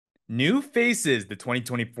New faces. The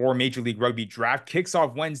 2024 Major League Rugby draft kicks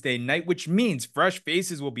off Wednesday night, which means fresh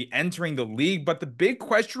faces will be entering the league. But the big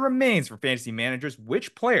question remains for fantasy managers: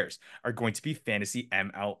 which players are going to be fantasy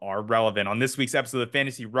MLR relevant? On this week's episode of the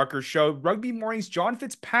Fantasy Ruckers Show, Rugby Morning's John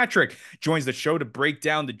Fitzpatrick joins the show to break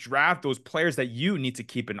down the draft, those players that you need to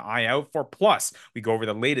keep an eye out for. Plus, we go over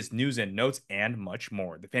the latest news and notes and much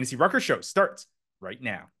more. The Fantasy Ruckers Show starts right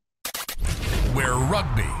now. Where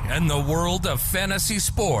rugby and the world of fantasy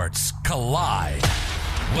sports collide.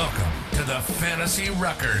 Welcome to the Fantasy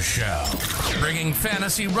Ruckers Show, bringing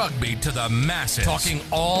fantasy rugby to the masses, talking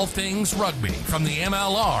all things rugby from the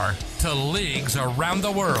MLR to leagues around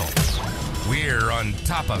the world. We're on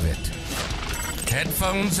top of it.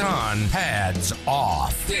 Headphones on, pads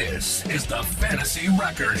off. This is the Fantasy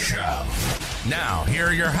Ruckers Show. Now, here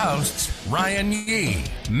are your hosts, Ryan Yee,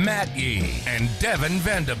 Matt Yee, and Devin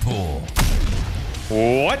Vanderpool.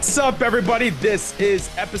 What's up, everybody? This is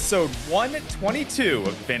episode 122 of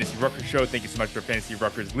the Fantasy Ruckers Show. Thank you so much for Fantasy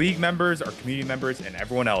Ruckers League members, our community members, and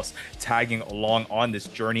everyone else tagging along on this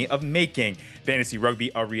journey of making fantasy rugby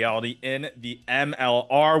a reality in the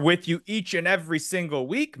MLR. With you each and every single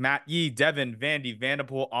week, Matt Yee, Devin, Vandy,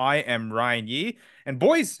 Vanderpool. I am Ryan Yee. And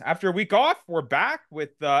boys, after a week off, we're back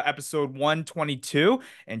with episode 122.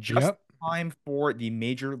 And just time for the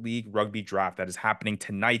Major League Rugby draft that is happening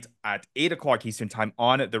tonight at 8 o'clock Eastern time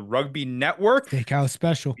on the Rugby Network. Steakhouse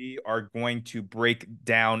special. We are going to break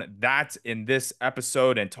down that in this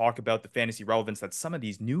episode and talk about the fantasy relevance that some of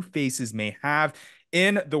these new faces may have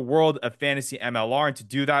in the world of fantasy MLR. And to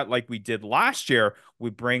do that, like we did last year,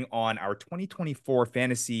 we bring on our 2024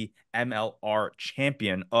 fantasy MLR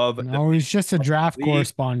champion of he's just a draft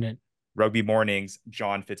correspondent. Rugby Mornings,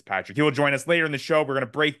 John Fitzpatrick. He will join us later in the show. We're going to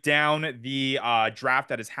break down the draft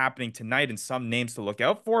that is happening tonight and some names to look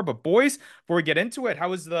out for. But boys, before we get into it, how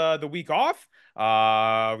was the week off?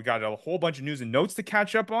 We got a whole bunch of news and notes to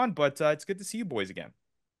catch up on, but it's good to see you boys again.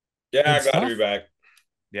 Yeah, I got to be back.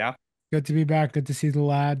 Yeah. Good to be back. Good to see the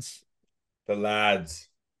lads. The lads.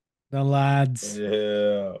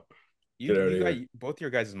 Yeah. Yeah. Both your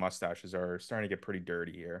guys' mustaches are starting to get pretty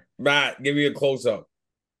dirty here. Matt, give me a close-up.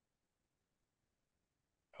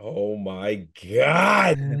 Oh my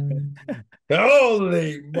God!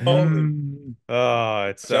 Holy moly!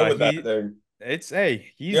 It's that thing.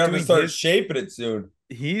 He's going to start shaping it soon.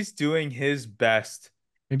 He's doing his best.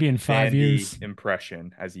 Maybe in 5 years.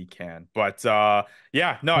 Impression as he can. But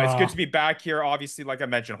it's good to be back here. Obviously, like I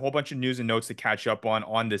mentioned, a whole bunch of news and notes to catch up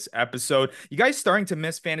on this episode. You guys starting to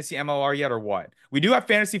miss fantasy MLR yet or what? We do have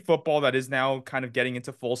fantasy football that is now kind of getting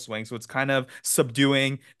into full swing. So it's kind of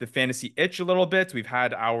subduing the fantasy itch a little bit. We've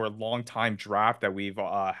had our long time draft that we've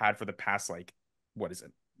had for the past, what is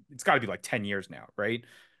it? It's got to be 10 years now, right?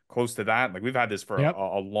 Close to that. We've had this for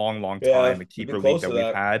a long time. The keeper league that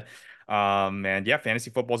we've had. Fantasy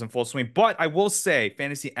football is in full swing. But I will say,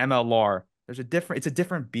 fantasy MLR, it's a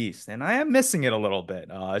different beast, and I am missing it a little bit,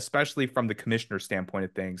 especially from the commissioner standpoint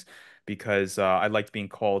of things, because I liked being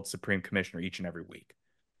called Supreme Commissioner each and every week.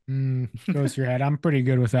 Goes to your head. I'm pretty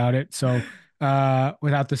good without it. So,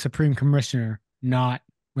 without the Supreme Commissioner, not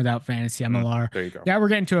without fantasy MLR. There you go. Yeah, we're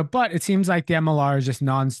getting to it, but it seems like the MLR is just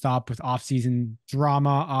nonstop with off-season drama,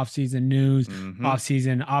 off-season news,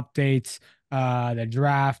 off-season updates, the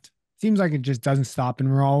draft. Seems like it just doesn't stop,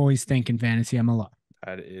 and we're always thinking fantasy MLR.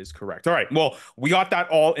 That is correct. All right. Well, we got that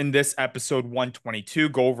all in this episode 122.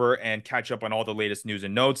 Go over and catch up on all the latest news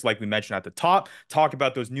and notes, like we mentioned at the top. Talk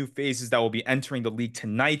about those new faces that will be entering the league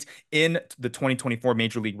tonight in the 2024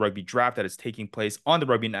 Major League Rugby draft that is taking place on the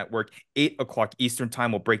Rugby Network, 8 o'clock Eastern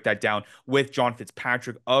time. We'll break that down with John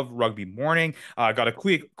Fitzpatrick of Rugby Morning. Got a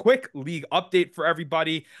quick league update for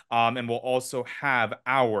everybody. And we'll also have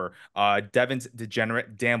our Devin's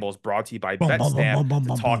Degenerate Dambles brought to you by Betstamp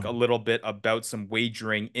to talk a little bit about some wagering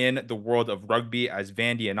in the world of rugby as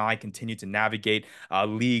Vandy and I continue to navigate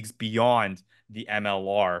leagues beyond the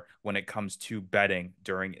MLR when it comes to betting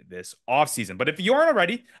during this offseason. But if you aren't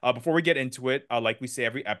already, before we get into it, like we say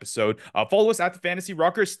every episode, follow us at the Fantasy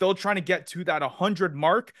Ruckers. Still trying to get to that 100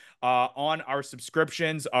 mark on our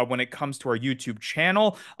subscriptions when it comes to our YouTube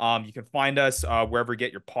channel. You can find us wherever you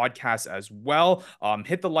get your podcasts as well.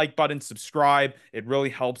 Hit the like button, subscribe. It really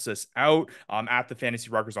helps us out. At the Fantasy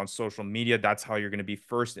Ruckers on social media. That's how you're going to be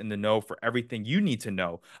first in the know for everything you need to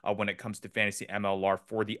know when it comes to fantasy MLR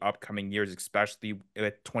for the upcoming years, especially especially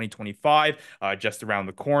with 2025 just around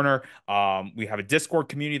the corner. We have a Discord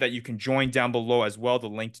community that you can join down below as well. The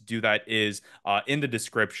link to do that is in the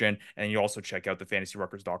description. And you also check out the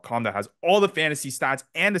fantasyruckers.com that has all the fantasy stats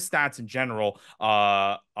and the stats in general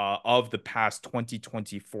of the past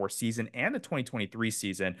 2024 season and the 2023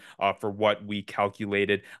 season for what we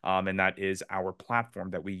calculated. And that is our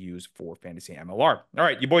platform that we use for fantasy MLR. All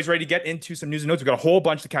right, you boys ready to get into some news and notes? We've got a whole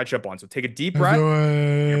bunch to catch up on. So take a deep breath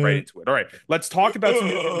and get right into it. All right, let's talk about some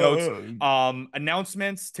news and notes.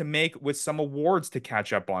 Announcements to make with some awards to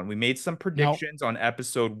catch up on. We made some predictions on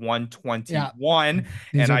episode 121,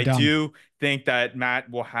 These and are I dumb. do think that Matt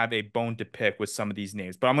will have a bone to pick with some of these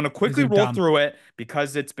names. But I'm going to quickly roll through it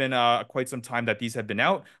because it's been quite some time that these have been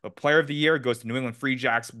out. But Player of the Year goes to New England Free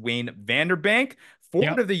Jacks, Wayne Vanderbank.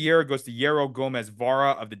 Forward of the Year goes to Yero Gomez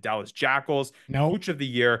Vara of the Dallas Jackals. Coach of the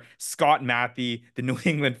Year, Scott Matthew, the New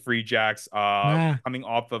England Free Jacks, coming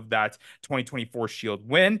off of that 2024 Shield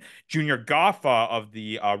win. Junior Gaffa of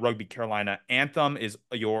the Rugby Carolina Anthem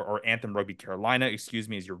Anthem Rugby Carolina, excuse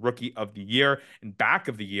me, is your Rookie of the Year. And Back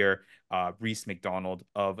of the Year, Reese McDonald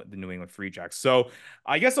of the New England Free Jacks. So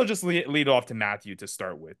I guess I'll just lead off to Matthew to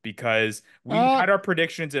start with, because we had our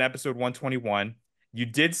predictions in episode 121. You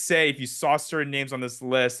did say if you saw certain names on this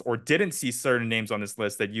list or didn't see certain names on this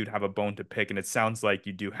list that you'd have a bone to pick. And it sounds like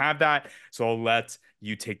you do have that. So I'll let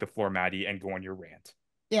you take the floor, Maddie, and go on your rant.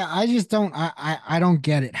 Yeah, I just don't I don't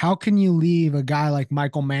get it. How can you leave a guy like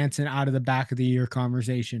Michael Manson out of the Back of the Year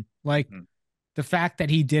conversation? Like the fact that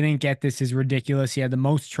he didn't get this is ridiculous. He had the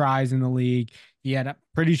most tries in the league. He had,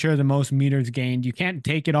 pretty sure, the most meters gained. You can't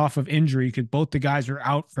take it off of injury because both the guys are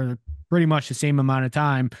out for pretty much the same amount of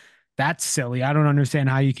time. That's silly. I don't understand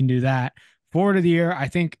how you can do that. Forward of the Year, I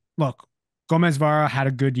think, look, Gomez Vara had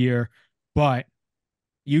a good year, but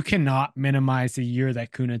you cannot minimize the year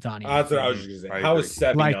that Kunatani had. That's what I was just going to say. How is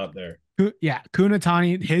Sebi not there? Yeah,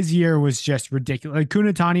 Kunatani, his year was just ridiculous. Like,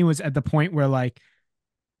 Kunatani was at the point where, like,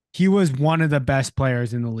 he was one of the best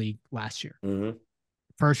players in the league last year.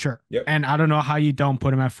 For sure. Yep. And I don't know how you don't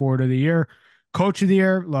put him at Forward of the Year. Coach of the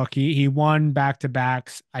Year, look, he won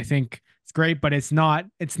back-to-backs. I think it's great, but it's not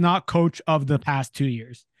coach of the past 2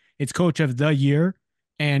 years. It's coach of the year.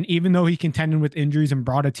 And even though he contended with injuries and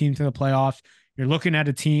brought a team to the playoffs, you're looking at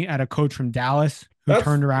a coach from Dallas who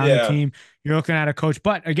turned around a team. You're looking at a coach.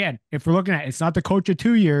 But again, if we're looking at it's not the coach of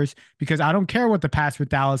 2 years, because I don't care what the past with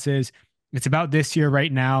Dallas is. It's about this year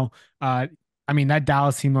right now. I mean, that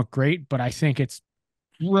Dallas team looked great, but I think it's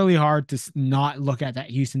really hard to not look at that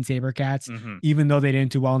Houston SaberCats, even though they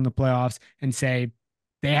didn't do well in the playoffs, and say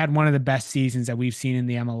they had one of the best seasons that we've seen in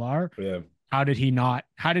the MLR. Yeah. How did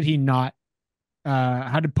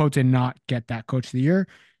Pote not get that Coach of the Year?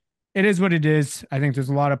 It is what it is. I think there's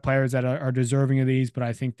a lot of players that are deserving of these, but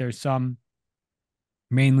I think there's some,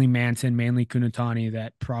 mainly Manson, mainly Kunatani,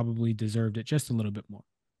 that probably deserved it just a little bit more.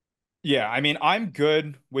 Yeah, I mean, I'm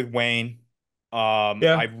good with Wayne.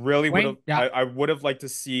 I really I would have liked to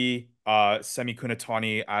see Semi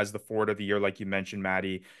Kunatani as the Forward of the Year, like you mentioned,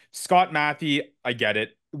 Maddie. Scott Matthew, I get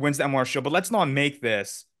it, wins the MLR Shield, but let's not make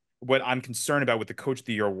this what I'm concerned about with the Coach of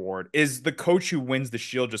the Year award. Is the coach who wins the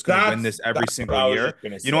Shield just going to win this every single year?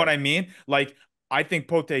 You know what I mean? Like, I think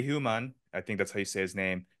Pote Human, I think that's how you say his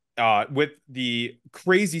name, with the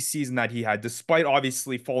crazy season that he had, despite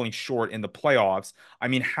obviously falling short in the playoffs. I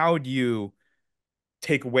mean, how do you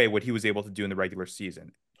take away what he was able to do in the regular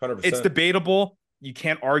season? 100%. It's debatable. You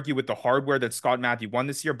can't argue with the hardware that Scott Matthew won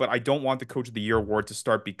this year, but I don't want the Coach of the Year award to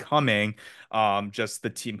start becoming just the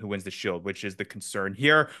team who wins the Shield, which is the concern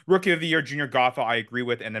here. Rookie of the Year, Junior Gaffa, I agree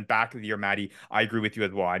with. And then Back of the Year, Maddie, I agree with you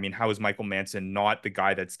as well. I mean, how is Michael Manson not the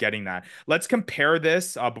guy that's getting that? Let's compare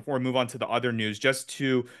this before we move on to the other news, just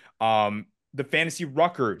to the fantasy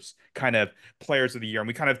Ruckers kind of players of the year. And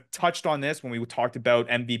we kind of touched on this when we talked about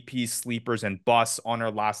MVP, sleepers, and busts on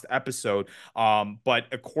our last episode. But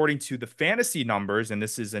according to the fantasy numbers, and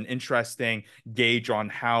this is an interesting gauge on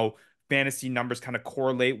how fantasy numbers kind of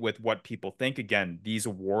correlate with what people think. Again, these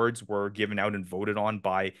awards were given out and voted on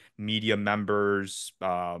by media members,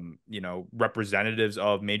 representatives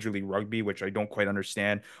of Major League Rugby, which I don't quite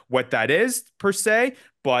understand what that is per se,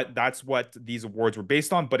 but that's what these awards were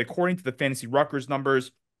based on. But according to the fantasy Ruckers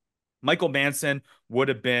numbers, Michael Manson would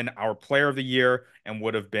have been our Player of the Year and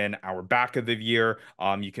would have been our Back of the Year.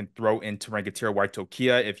 You can throw in Tarangatira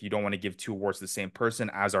Waitokia if you don't want to give two awards to the same person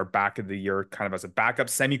as our Back of the Year, kind of as a backup.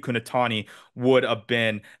 Semi Kunatani would have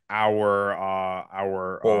been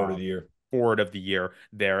our Forward of the Year. forward of the year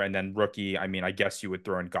there. And then rookie, I mean, I guess you would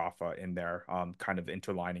throw in Gaffa in there, kind of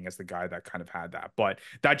interlining as the guy that kind of had that. But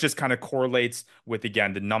that just kind of correlates with,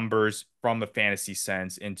 again, the numbers from a fantasy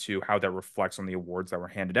sense into how that reflects on the awards that were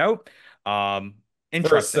handed out. For a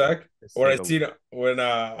Interesting. sec, when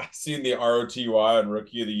I seen the ROTY on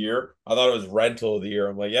Rookie of the Year, I thought it was Rental of the Year.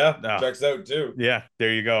 I'm like, yeah, checks out too. Yeah,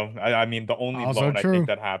 there you go. I mean, the only Also loan I true. think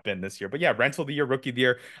that happened this year. But yeah, rental of the year, rookie of the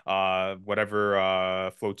year,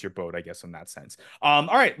 whatever floats your boat, I guess, in that sense. All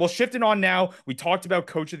right, well, shifting on now. We talked about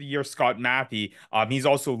coach of the year, Scott Matthey. He's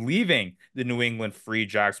also leaving the New England Free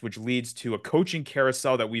Jacks, which leads to a coaching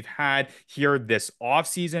carousel that we've had here this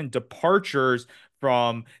offseason. Departures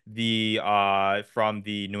from the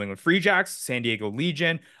New England Free Jacks, San Diego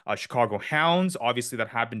Legion, Chicago Hounds. Obviously, that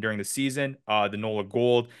happened during the season. The NOLA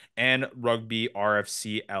Gold and Rugby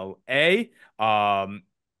RFC LA.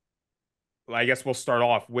 I guess we'll start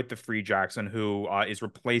off with the Free Jacks and who is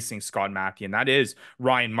replacing Scott Matthey, and that is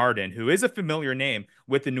Ryan Martin, who is a familiar name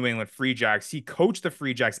with the New England Free Jacks. He coached the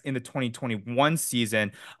Free Jacks in the 2021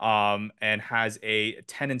 season and has a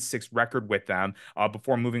 10-6 record with them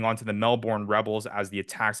before moving on to the Melbourne Rebels as the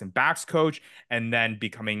attacks and backs coach, and then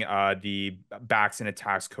becoming the backs and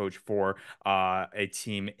attacks coach for a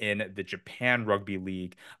team in the Japan Rugby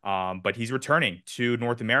League. But he's returning to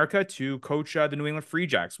North America to coach the New England Free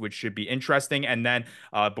Jacks, which should be interesting. And then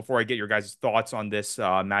before I get your guys' thoughts on this,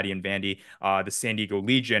 Maddie and Vandy, the San Diego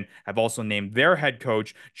Legion have also named their head coach,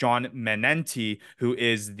 John Menenti, who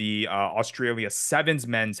is the Australia Sevens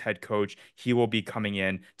men's head coach. He will be coming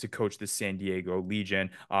in to coach the San Diego Legion.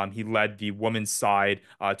 He led the women's side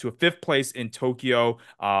to a 5th place in Tokyo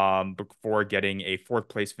before getting a 4th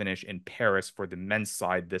place finish in Paris for the men's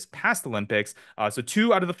side this past Olympics. So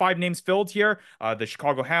 2 out of the 5 names filled here. The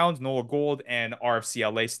Chicago Hounds, NOLA Gold, and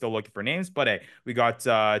RFCLA still looking for names. But hey, we got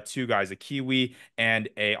 2 guys, a Kiwi and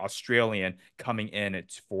a Australian, coming in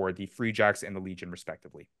for the Free Jacks and the Legion,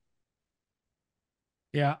 respectively.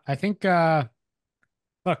 Yeah, I think,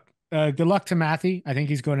 look, good luck to Matthey. I think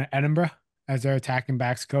he's going to Edinburgh as their attacking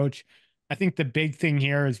backs coach. I think the big thing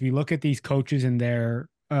here is we look at these coaches and their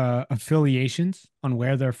affiliations on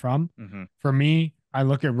where they're from. Mm-hmm. For me, I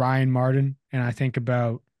look at Ryan Martin and I think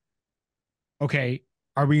about, okay,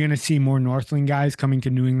 are we going to see more Northland guys coming to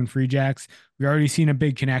New England Free Jacks? We've already seen a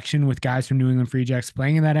big connection with guys from New England Free Jacks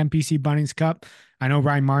playing in that NPC Bunnings Cup. I know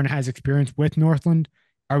Ryan Martin has experience with Northland.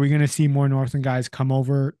 Are we going to see more Northland guys come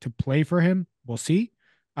over to play for him? We'll see.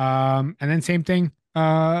 And then same thing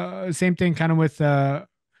kind of with Menenti.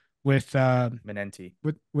 With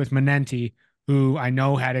Menenti, who I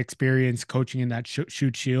know had experience coaching in that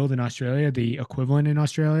shoot shield in Australia, the equivalent in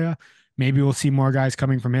Australia. Maybe we'll see more guys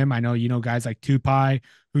coming from him. I know, guys like Tupai,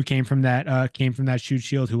 who came from that shoot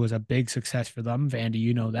shield, who was a big success for them. Vandy,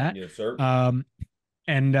 you know that. Yes, sir.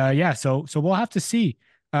 So we'll have to see.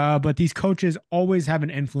 But these coaches always have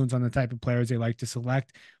an influence on the type of players they like to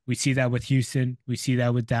select. We see that with Houston. We see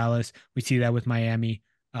that with Dallas. We see that with Miami.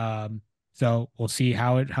 So we'll see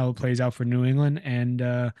how it plays out for New England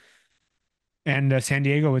and San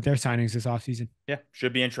Diego with their signings this offseason. Yeah,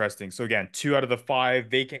 should be interesting. So again, 2 out of the 5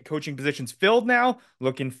 vacant coaching positions filled now.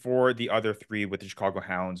 Looking for the other 3 with the Chicago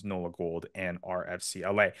Hounds, NOLA Gold, and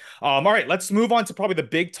RFCLA. All right, let's move on to probably the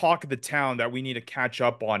big talk of the town that we need to catch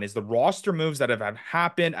up on is the roster moves that have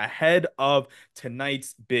happened ahead of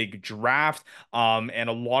tonight's big draft. And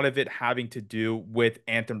a lot of it having to do with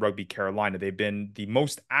Anthem Rugby Carolina. They've been the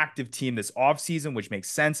most active team this offseason, which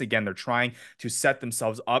makes sense. Again, they're trying to set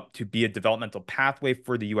themselves up to be a developmental pathway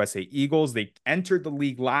for the USA Eagles. They entered the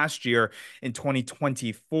league last year in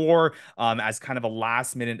 2024 as kind of a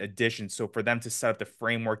last minute addition. So for them to set up the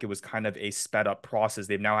framework, it was kind of a sped up process.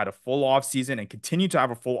 They've now had a full off season and continue to have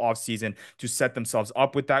a full off season to set themselves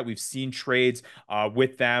up with that. We've seen trades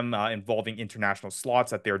with them involving international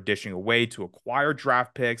slots that they're dishing away to acquire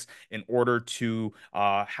draft picks in order to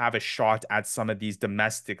have a shot at some of these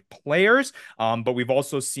domestic players. But we've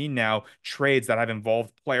also seen now trades that have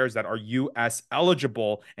involved players that are US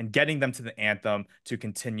eligible and getting them to the Anthem to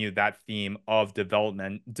continue that theme of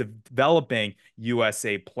developing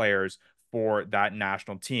USA players for that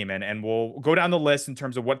national team. And we'll go down the list in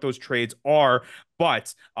terms of what those trades are.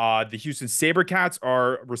 But the Houston SaberCats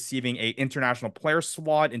are receiving an international player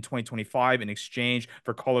slot in 2025 in exchange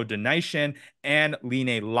for Colo Donation and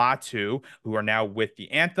Line Latu, who are now with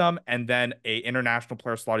the Anthem. And then an international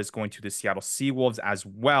player slot is going to the Seattle Seawolves as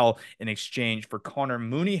well in exchange for Connor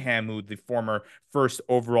Mooneyham, who the former first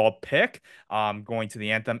overall pick, going to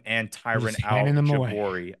the Anthem, and Tyron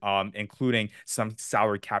Al-Jabori, including some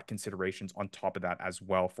salary cap considerations on top of that as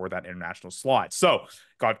well for that international slot. So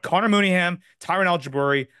got Connor Mooneyham, Tyron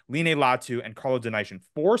Al-Jaburi, Line Latu, and Carlo Donation.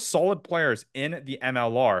 4 solid players in the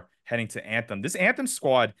MLR heading to Anthem. This Anthem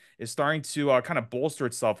squad is starting to kind of bolster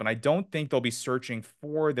itself, and I don't think they'll be searching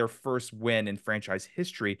for their first win in franchise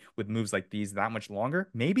history with moves like these that much longer.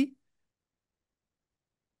 Maybe?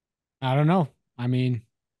 I don't know. I mean,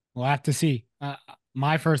 we'll have to see.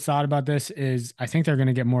 My first thought about this is I think they're going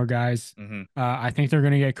to get more guys. I think they're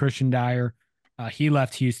going to get Christian Dyer. He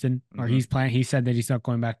left Houston, or he's playing. He said that he's not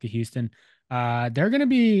going back to Houston. They're going to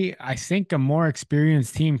be, I think, a more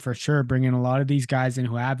experienced team for sure, bringing a lot of these guys in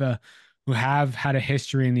who have had a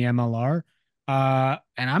history in the MLR. And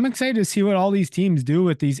I'm excited to see what all these teams do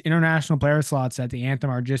with these international player slots that the Anthem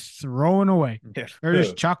are just throwing away. Yeah. They're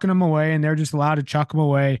just chucking them away, and they're just allowed to chuck them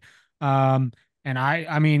away. And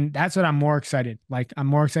I mean, that's what I'm more excited. Like, I'm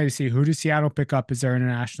more excited to see who does Seattle pick up as their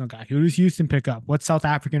international guy? Who does Houston pick up? What South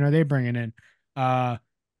African are they bringing in?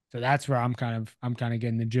 So that's where I'm kind of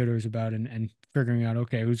getting the jitters about and figuring out,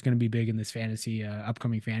 okay, who's going to be big in this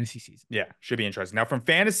upcoming fantasy season. Yeah, should be interesting. Now, from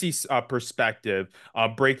fantasy perspective,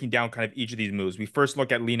 breaking down kind of each of these moves, we first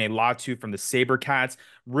look at Line Latu from the SaberCats.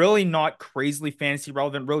 Really not crazily fantasy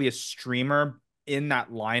relevant, really a streamer in that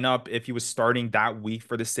lineup. If he was starting that week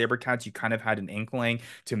for the SaberCats, you kind of had an inkling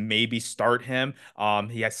to maybe start him.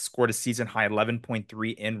 He has scored a season high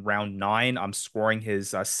 11.3 in round 9. Scoring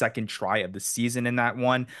his second try of the season in that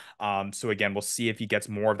one. So again, we'll see if he gets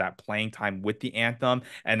more of that playing time with the Anthem.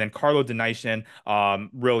 And then Carlo Donation,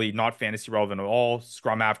 really not fantasy relevant at all.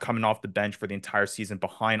 Scrum half coming off the bench for the entire season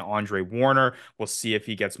behind Andre Warner. We'll see if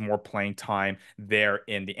he gets more playing time there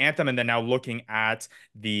in the Anthem. And then now looking at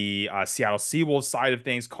the Seattle Seawolves side of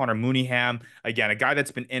things, Connor Mooneyham, again, a guy that's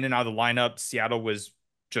been in and out of the lineup. Seattle was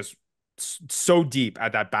just so deep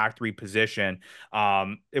at that back 3 position.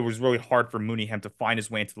 It was really hard for Mooneyham to find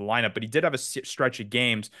his way into the lineup, but he did have a stretch of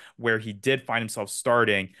games where he did find himself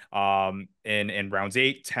starting in rounds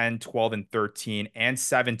 8, 10, 12, and 13, and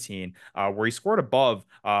 17, where he scored above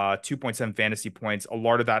 2.7 fantasy points, a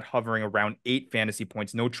lot of that hovering around 8 fantasy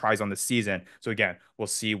points, no tries on the season. So again, we'll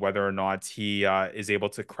see whether or not he is able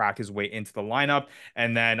to crack his way into the lineup.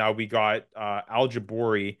 And then we got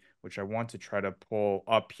Al-Jaburi, which I want to try to pull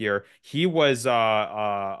up here. He was,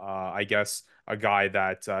 I guess, a guy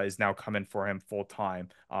that is now coming for him full time.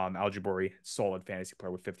 Al-Jaburi, solid fantasy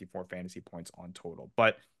player with 54 fantasy points on total.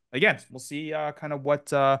 But again, we'll see kind of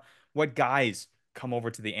what guys come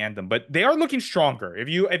over to the Anthem. But they are looking stronger. If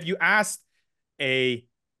you asked a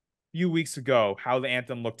few weeks ago how the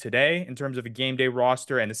Anthem looked today in terms of a game day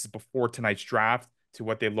roster, and this is before tonight's draft, to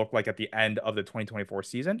what they look like at the end of the 2024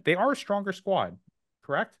 season, they are a stronger squad,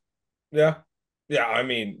 correct? Yeah. Yeah, I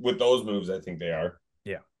mean, with those moves, I think they are.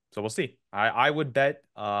 Yeah. So we'll see. I would bet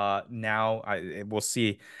now we'll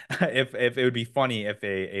see if it would be funny if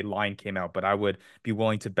a line came out, but I would be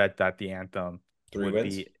willing to bet that the Anthem would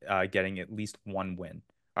be getting at least 1 win.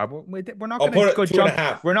 We're not going to go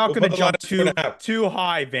jump. We're not going to jump too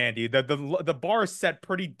high, Vandy. The bar is set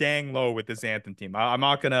pretty dang low with this Anthem team. I'm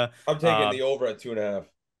not going to. I'm taking the over at 2.5.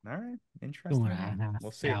 All right, interesting.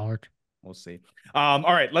 We'll see. We'll see. All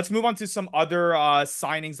right, let's move on to some other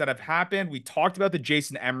signings that have happened. We talked about the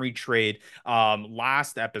Jason Emery trade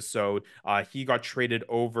last episode. He got traded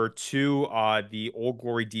over to the Old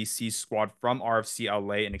Glory DC squad from RFC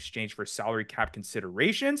LA in exchange for salary cap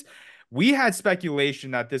considerations. We had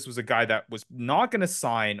speculation that this was a guy that was not going to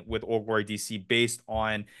sign with Old Glory DC based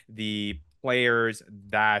on the players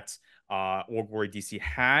that Old Glory DC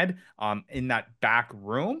had in that back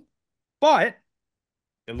room. But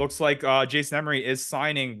it looks like Jason Emery is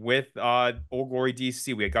signing with Old Glory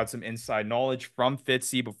DC. We had got some inside knowledge from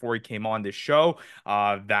Fitzy before he came on this show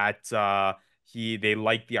that they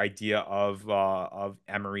like the idea of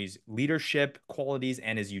Emery's leadership qualities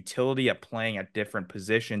and his utility at playing at different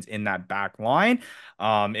positions in that back line.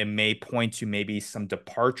 It may point to maybe some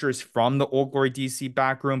departures from the Old Glory DC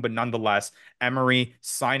back room, but nonetheless, Emery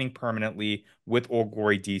signing permanently with Old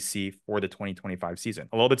Glory DC for the 2025 season.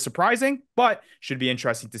 A little bit surprising, but should be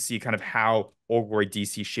interesting to see kind of how Old Glory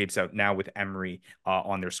DC shapes out now with Emery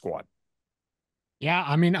on their squad. Yeah,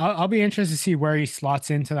 I mean, I'll be interested to see where he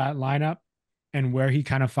slots into that lineup and where he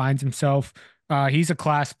kind of finds himself. He's a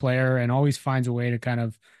class player and always finds a way to kind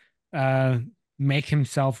of make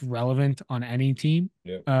himself relevant on any team.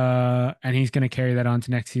 Yep. And he's going to carry that on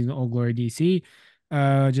to next season, Old Glory DC.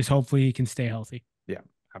 Just hopefully he can stay healthy. Yeah,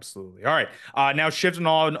 absolutely. All right. Now shifting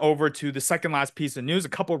on over to the second last piece of news, a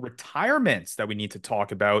couple of retirements that we need to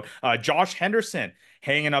talk about. Josh Henderson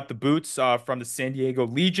hanging up the boots from the San Diego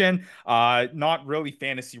Legion. Not really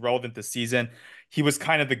fantasy relevant this season. He was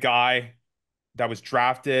kind of the guy that was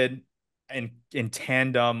drafted in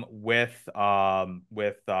tandem with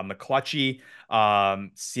McClutchy,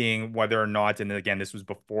 seeing whether or not, and again, this was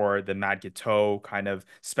before the Matt Guiteau kind of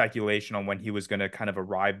speculation on when he was going to kind of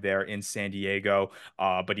arrive there in San Diego.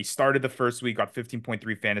 But he started the first week, got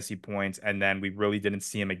 15.3 fantasy points, and then we really didn't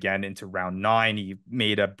see him again into round 9. He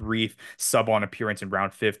made a brief sub on appearance in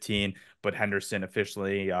round 15, but Henderson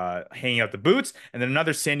officially hanging out the boots. And then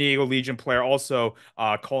another San Diego Legion player also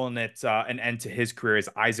calling it an end to his career is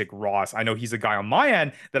Isaac Ross. I know he's a guy on my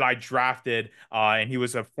end that I drafted, and he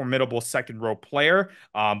was a formidable second row player,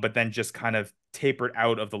 but then just kind of tapered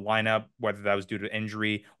out of the lineup, whether that was due to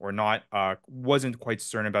injury or not. Wasn't quite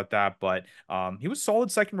certain about that, but he was a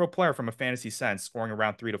solid second row player from a fantasy sense, scoring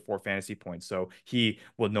around 3 to 4 fantasy points. So he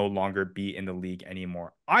will no longer be in the league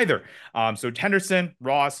anymore either. So Henderson,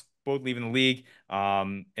 Ross, both leaving the league,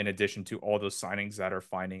 in addition to all those signings that are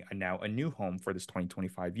finding now a new home for this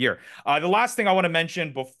 2025 year. The last thing I want to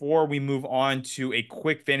mention before we move on to a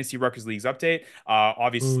quick Fantasy Ruckers Leagues update,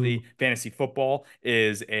 obviously fantasy football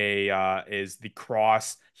is the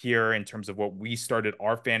cross here in terms of what we started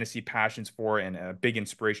our fantasy passions for, and a big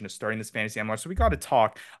inspiration of starting this fantasy MLR. So we got to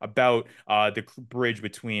talk about the bridge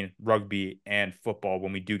between rugby and football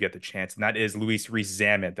when we do get the chance, and that is Luis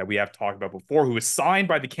Rees-Zammit that we have talked about before, who was signed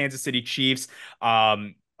by the Kansas City Chiefs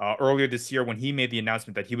earlier this year when he made the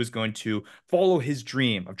announcement that he was going to follow his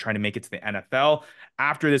dream of trying to make it to the NFL.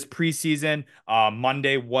 After this preseason,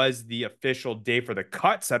 Monday was the official day for the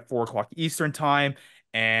cuts at 4 o'clock Eastern time,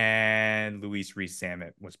 and Luis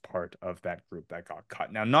Rees-Zammit was part of that group that got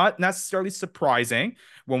cut. Now, not necessarily surprising.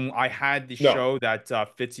 When I had the show that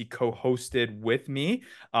Fitzy co-hosted with me,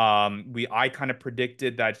 I kind of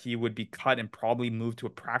predicted that he would be cut and probably move to a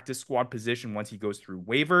practice squad position once he goes through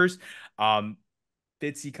waivers.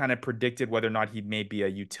 Fitzy kind of predicted whether or not he may be a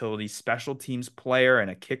utility special teams player and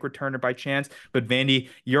a kick returner by chance. But Vandy,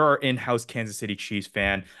 you're our in-house Kansas City Chiefs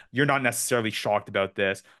fan. You're not necessarily shocked about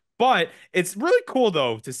this. But it's really cool,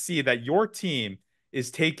 though, to see that your team is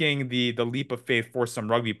taking the leap of faith for some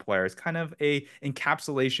rugby players, kind of a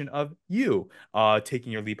encapsulation of you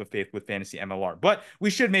taking your leap of faith with fantasy MLR. But we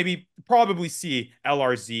should probably see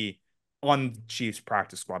LRZ on Chiefs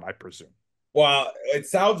practice squad, I presume. Well, it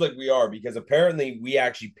sounds like we are, because apparently we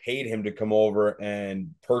actually paid him to come over and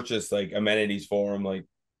purchase like amenities for him, like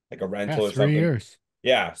a rental or something. 3 years.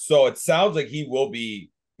 Yeah. So it sounds like he'll be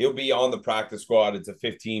on the practice squad. It's a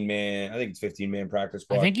 15-man. I think it's 15-man practice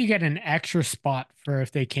squad. I think you get an extra spot for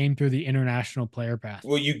if they came through the international player pass.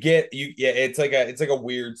 Well, it's like a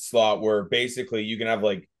weird slot where basically you can have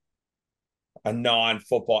like a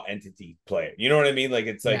non-football entity player. You know what I mean? Like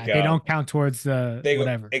it's like they don't count towards the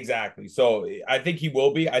whatever. Exactly. So I think he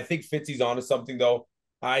will be. I think Fitzy's onto something though.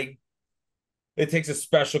 It takes a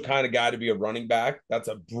special kind of guy to be a running back. That's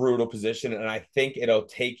a brutal position. And I think it'll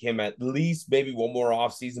take him at least maybe one more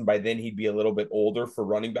offseason. By then he'd be a little bit older for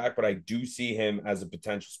running back, but I do see him as a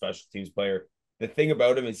potential special teams player. The thing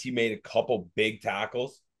about him is he made a couple big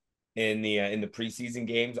tackles in the preseason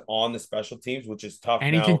games on the special teams, which is tough.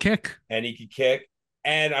 And he can kick.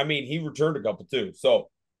 And I mean, he returned a couple too. So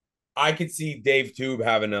I could see Dave Tube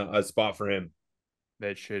having a spot for him.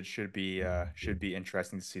 That should be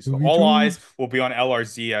interesting to see. So all eyes will be on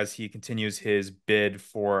LRZ as he continues his bid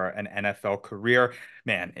for an NFL career.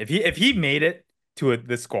 Man, if he made it to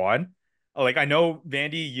the squad, like I know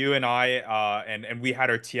Vandy, you and I, and we had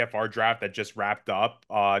our TFR draft that just wrapped up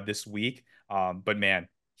this week. But man,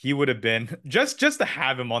 he would have been just to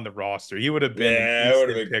have him on the roster. He would have been an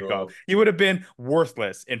instant pickup. Cool. He would have been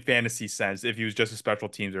worthless in fantasy sense if he was just a special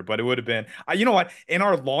teamer. But it would have been, you know what? In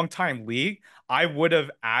our longtime league, I would have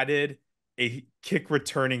added a kick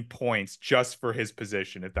returning points just for his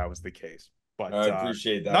position if that was the case. But I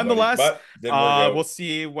appreciate that. Nonetheless, we'll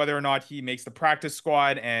see whether or not he makes the practice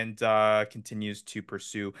squad and continues to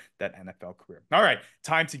pursue that NFL career. All right,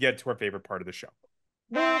 time to get to our favorite part of the show.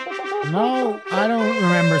 No, I don't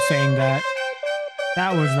remember saying that.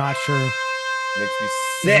 That was not true. Makes me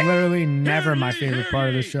sick. It's literally never my favorite part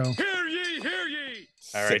of the show. Hear ye, hear ye.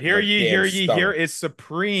 All right, hear ye, hear ye. Here is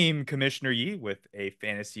Supreme Commissioner Yee with a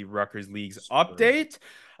Fantasy Ruckers Leagues update.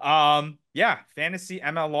 Yeah, Fantasy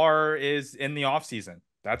MLR is in the offseason.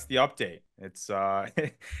 That's the update. It's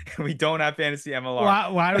we don't have Fantasy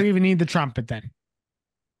MLR. Why do we even need the trumpet then?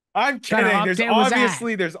 I'm kidding.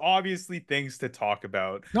 There's obviously things to talk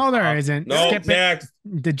about. No, there isn't. No, skip next.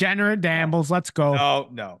 It. Degenerate Dambles. Let's go.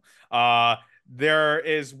 No. There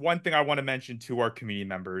is one thing I want to mention to our community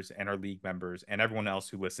members and our league members and everyone else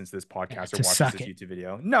who listens to this podcast or watches this YouTube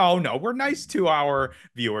video. No, we're nice to our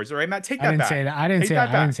viewers. All right, Matt, take that back. I didn't say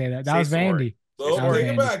that. That was Vandy. So take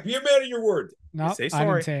it back. Be a man of your word. No, Say I didn't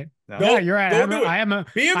sorry. say it. No. Yeah, you're right. Don't do it.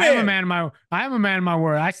 Be a I am a man. man of my I am a man of my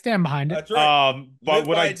word. I stand behind it. That's right. But Live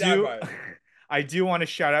what by I it, die do, by it. I do want to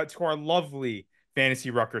shout out to our lovely Fantasy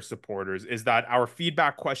Rucker supporters is that our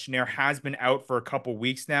feedback questionnaire has been out for a couple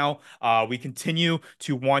weeks now. We continue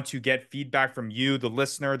to want to get feedback from you, the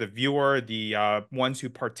listener, the viewer, the ones who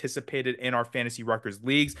participated in our Fantasy Ruckers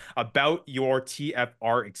leagues about your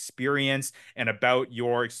TFR experience and about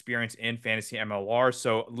your experience in Fantasy MLR.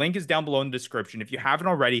 So link is down below in the description. If you haven't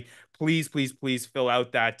already, please fill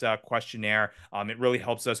out that questionnaire. It really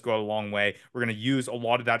helps us go a long way. We're going to use a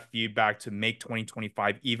lot of that feedback to make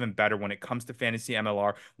 2025 even better when it comes to Fantasy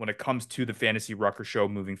MLR, when it comes to the Fantasy Rucker Show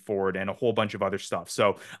moving forward, and a whole bunch of other stuff.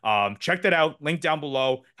 So check that out. Link down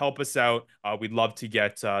below. Help us out. We'd love to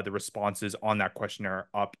get the responses on that questionnaire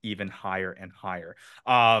up even higher and higher.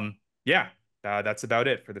 Yeah. That's about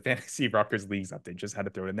it for the Fantasy Ruckers Leagues update. Just had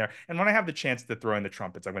to throw it in there. And when I have the chance to throw in the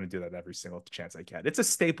trumpets, I'm going to do that every single chance I can. It's a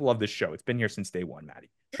staple of the show. It's been here since day one,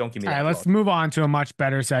 Maddie. Don't give me All that. right, let's move on to a much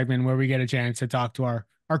better segment where we get a chance to talk to our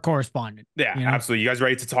correspondent. Yeah, absolutely. You guys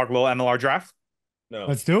ready to talk a little MLR draft? No.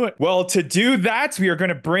 Let's do it. Well, to do that, we are going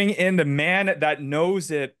to bring in the man that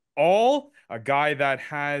knows it all, a guy that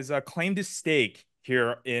has claimed his stake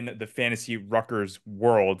here in the Fantasy Ruckers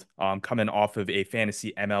world, coming off of a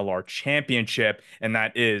Fantasy MLR championship, and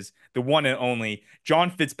that is the one and only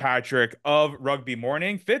John Fitzpatrick of Rugby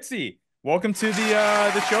Morning. Fitzy, welcome to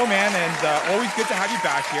the show, man, and always good to have you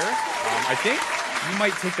back here. I think you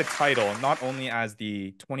might take the title not only as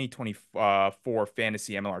the 2024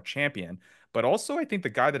 Fantasy MLR champion, but also I think the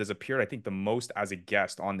guy that has appeared, I think, the most as a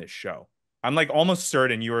guest on this show. I'm like almost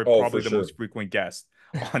certain you are probably the most frequent guest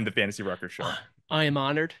on the Fantasy Rucker Show. I am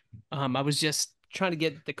honored. I was just trying to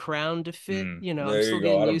get the crown to fit. You know, There I'm still you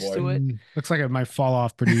go, getting used to it. Looks like it might fall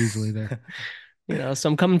off pretty easily there. You know, so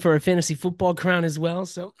I'm coming for a fantasy football crown as well.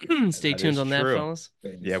 So stay tuned on that, fellas.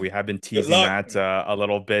 Yeah, we have been teasing that a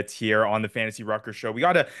little bit here on the Fantasy Rucker Show. We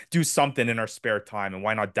got to do something in our spare time, and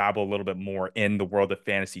why not dabble a little bit more in the world of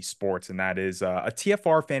fantasy sports? And that is a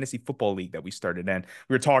TFR fantasy football league that we started in.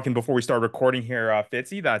 We were talking before we started recording here,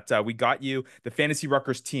 Fitzy, that we got you the Fantasy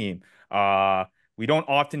Ruckers team. We don't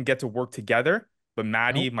often get to work together, but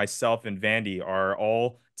Maddie, myself, and Vandy are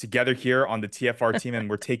all together here on the TFR team, and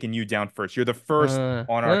we're taking you down first. You're the first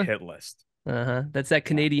on our hit list. That's that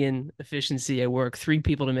Canadian efficiency at work. 3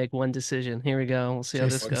 people to make one decision. Here we go. We'll see how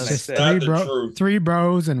this goes. Just three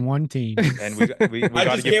bros and one team. And we I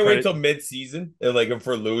just can't wait till mid-season. Like if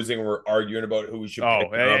we're losing, we're arguing about who we should.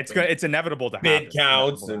 It's inevitable to happen. Bid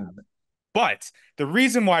counts But the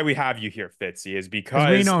reason why we have you here, Fitzy, is because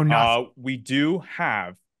we know nothing. We do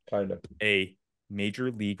have kind of a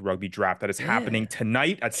Major League Rugby draft that is happening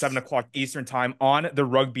tonight at 7 o'clock Eastern time on the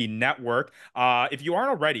Rugby Network. If you aren't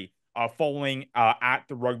already following at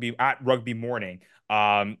Rugby Morning,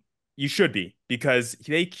 you should be, because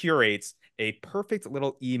they curates a perfect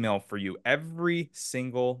little email for you every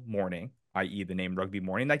single morning, i.e. the name Rugby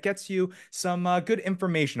Morning, that gets you some good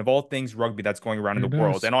information of all things rugby that's going around in the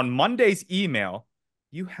world. And on Monday's email,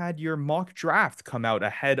 you had your mock draft come out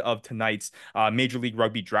ahead of tonight's Major League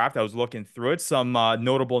Rugby draft. I was looking through it. Some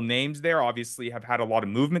notable names there obviously have had a lot of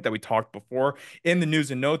movement that we talked before in the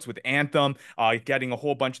news and notes, with Anthem getting a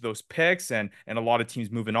whole bunch of those picks and a lot of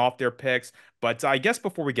teams moving off their picks. But I guess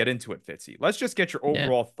before we get into it, Fitzy, let's just get your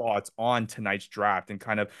overall thoughts on tonight's draft and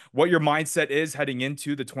kind of what your mindset is heading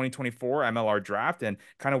into the 2024 MLR draft, and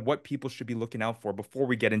kind of what people should be looking out for before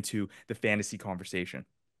we get into the fantasy conversation.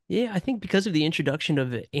 Yeah, I think because of the introduction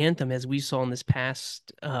of Anthem, as we saw in this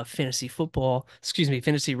past fantasy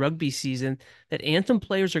rugby season, that Anthem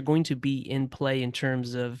players are going to be in play in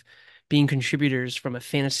terms of being contributors from a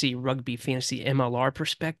fantasy rugby, fantasy MLR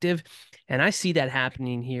perspective. And I see that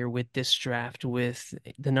happening here with this draft, with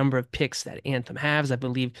the number of picks that Anthem has. I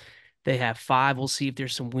believe they have 5. We'll see if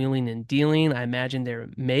there's some wheeling and dealing. I imagine there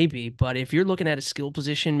may be, but if you're looking at a skill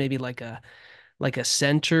position, maybe like a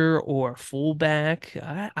center or fullback,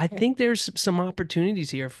 I think there's some opportunities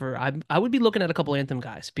here for, I would be looking at a couple Anthem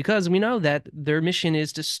guys, because we know that their mission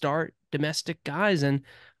is to start domestic guys, and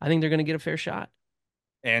I think they're going to get a fair shot.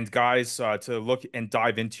 And guys, to look and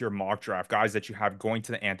dive into your mock draft, guys that you have going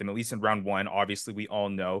to the Anthem, at least in round 1, obviously we all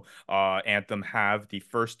know Anthem have the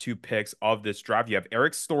first 2 picks of this draft. You have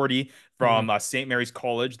Eric Storty from St. Mary's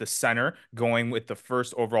College, the center, going with the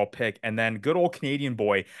first overall pick. And then good old Canadian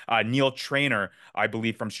boy, Neil Traynor, I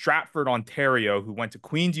believe, from Stratford, Ontario, who went to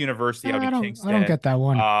Queen's University out in Kingston. I don't get that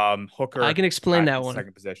one. Hooker. I can explain that one.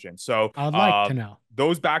 Second position. So I'd like to know.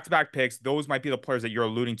 Those back-to-back picks, those might be the players that you're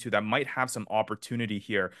alluding to that might have some opportunity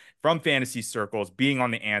here from fantasy circles, being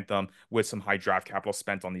on the Anthem with some high draft capital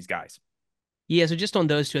spent on these guys. Yeah, so just on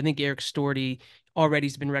those two, I think Eric Storty already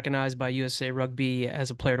has been recognized by USA Rugby as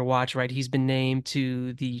a player to watch, right? He's been named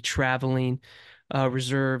to the traveling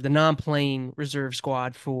reserve, the non-playing reserve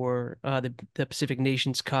squad for the Pacific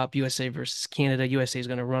Nations Cup, USA versus Canada. USA is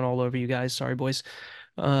going to run all over you guys. Sorry, boys.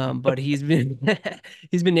 But he's been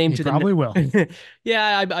he's been named He to probably will.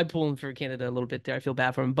 Yeah, I pull him for Canada a little bit there. I feel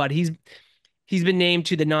bad for him, but he's been named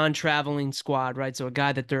to the non-traveling squad, right? So a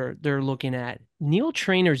guy that they're looking at. Neil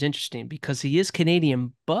Trainer's interesting because he is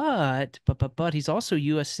Canadian, but he's also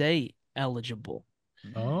USA eligible.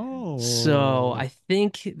 So Oh, I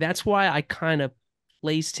think that's why I kind of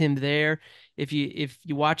placed him there. If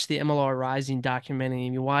you watch the MLR Rising documentary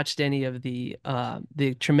and you watched any of the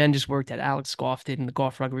tremendous work that Alex Goff did in the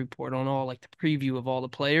Golf Rugby Report on all like the preview of all the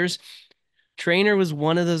players, Trainer was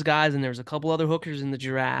one of those guys, and there's a couple other hookers in the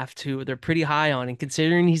draft who they're pretty high on. And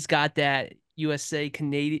considering he's got that USA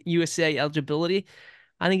eligibility,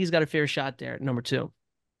 I think he's got a fair shot there at number two.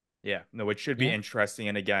 Yeah, no, it should be yeah. interesting.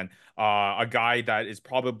 And again, a guy that is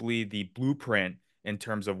probably the blueprint in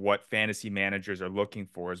terms of what fantasy managers are looking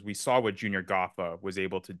for, as we saw what Junior Gaffa was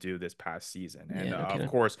able to do this past season. And Yeah, no of kidding.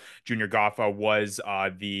 course, Junior Gaffa was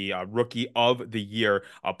the rookie of the year,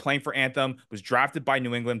 playing for Anthem, was drafted by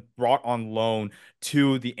New England, brought on loan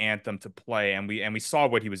to the Anthem to play, and we saw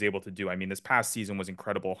what he was able to do. I mean, this past season was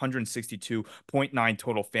incredible. 162.9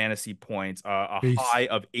 total fantasy points, a Peace. high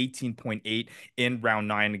of 18.8 in round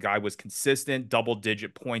nine. The guy was consistent, double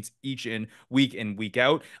digit points each in, week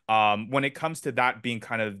out. When it comes to that being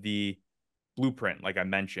kind of the blueprint, like I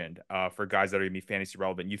mentioned, for guys that are going to be fantasy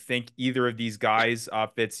relevant, you think either of these guys,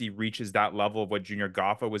 Fitzy, reaches that level of what Junior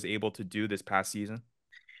Gaffa was able to do this past season?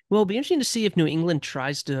 Well, it'll be interesting to see if New England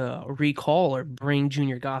tries to recall or bring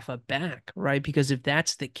Junior Gaffa back, right? Because if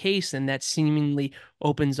that's the case, then that seemingly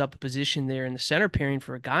opens up a position there in the center pairing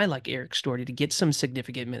for a guy like Eric Storty to get some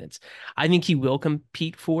significant minutes. I think he will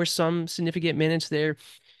compete for some significant minutes there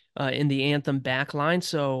in the Anthem back line.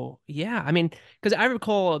 So yeah, I mean, because I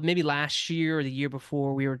recall maybe last year or the year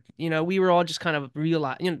before, we were all just kind of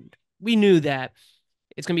we knew that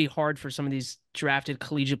it's going to be hard for some of these drafted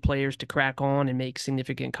collegiate players to crack on and make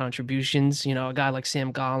significant contributions. A guy like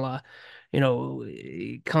Sam Gala,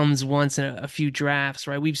 comes once in a few drafts,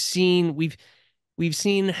 right? We've seen,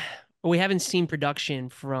 we haven't seen production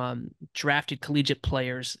from drafted collegiate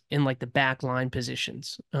players in like the back line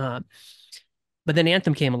positions. But then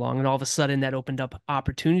Anthem came along, and all of a sudden that opened up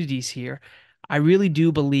opportunities here. I really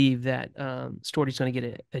do believe that Storty's going to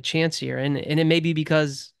get a chance here, and it may be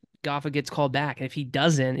because Gaffa gets called back. And if he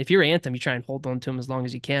doesn't, if you're Anthem, you try and hold on to him as long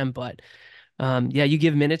as you can. But yeah, you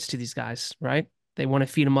give minutes to these guys, right? They want to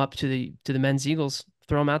feed them up to the men's Eagles.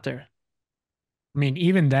 Throw them out there. I mean,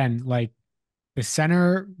 even then, like the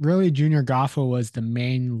center, really, Junior Gaffa was the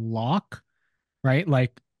main lock, right?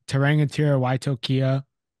 Like Tarangatira, Waitokia.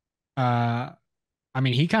 I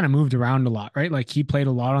mean, he kind of moved around a lot, right? Like he played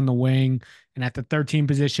a lot on the wing and at the 13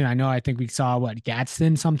 position. I think we saw what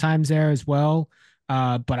Gadsden sometimes there as well.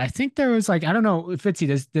 But I think there was like, I don't know, Fitzy,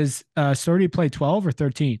 does Sorty play 12 or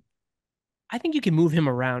 13? I think you can move him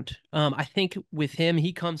around. I think with him,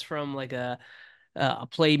 he comes from like a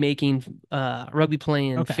playmaking, rugby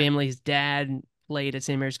playing Okay. family. His dad played at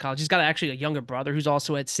St. Mary's College. He's got actually a younger brother who's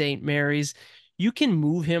also at St. Mary's. You can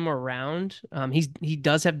move him around. He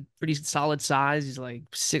does have pretty solid size. He's like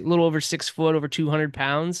a little over 6 foot, over 200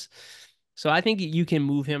 pounds. So I think you can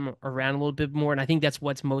move him around a little bit more, and I think that's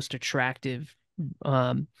what's most attractive.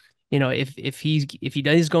 Um, if he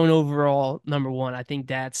does going overall number one, I think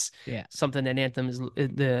that's Yeah. something that Anthem is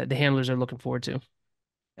the handlers are looking forward to.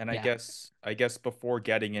 And I Yeah. guess before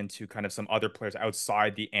getting into kind of some other players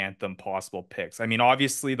outside the Anthem possible picks, I mean,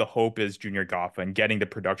 obviously the hope is Junior Gaffa and getting the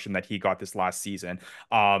production that he got this last season.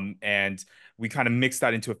 And we kind of mix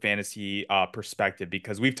that into a fantasy perspective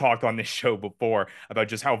because we've talked on this show before about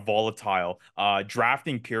just how volatile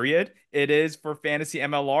drafting period it is for fantasy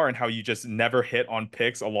MLR and how you just never hit on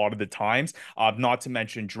picks a lot of the times. Not to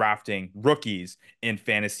mention drafting rookies in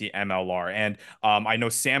fantasy MLR. And I know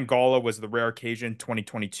Sam Gala was the rare occasion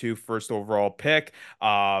 2022 first overall pick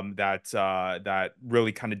that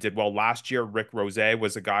really kind of did well last year. Rick Rose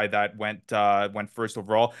was a guy that went first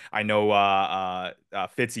overall. I know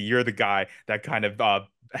Fitzy, you're the guy that kind of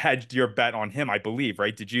hedged your bet on him, I believe,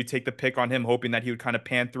 right? Did you take the pick on him, hoping that he would kind of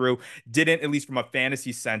pan through? Didn't, at least from a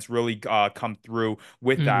fantasy sense, really come through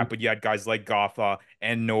with that. But you had guys like Gotha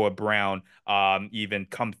and Noah Brown even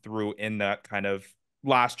come through in that kind of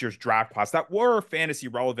last year's draft class that were fantasy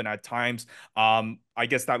relevant at times. I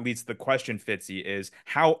guess that leads to the question, Fitzy, is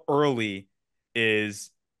how early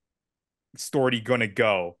is Storty gonna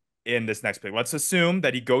go in this next pick. Let's assume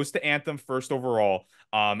that he goes to Anthem first overall,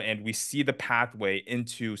 and we see the pathway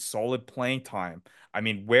into solid playing time. I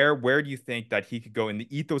mean, where do you think that he could go in the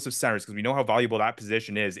ethos of centers? Because we know how valuable that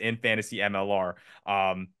position is in fantasy MLR.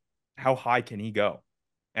 How high can he go?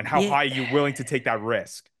 And how Yeah. high are you willing to take that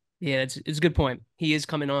risk? Yeah, it's a good point. He is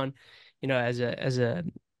coming on, as a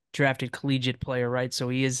drafted collegiate player, right? So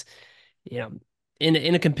he is, you know, in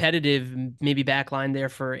a competitive maybe backline there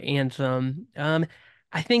for Anthem.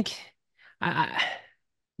 I think I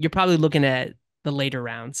you're probably looking at the later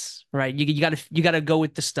rounds, right? You gotta go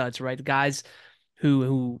with the studs, right? The guys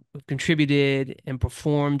who have contributed and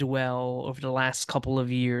performed well over the last couple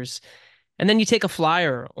of years. And then you take a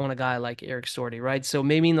flyer on a guy like Eric Sorty, right? So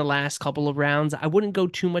maybe in the last couple of rounds, I wouldn't go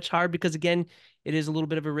too much hard because again, it is a little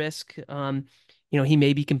bit of a risk. He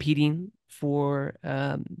may be competing for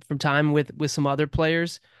from time with some other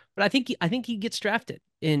players, but I think he gets drafted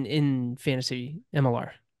in fantasy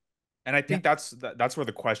MLR. And I Yeah. think that's where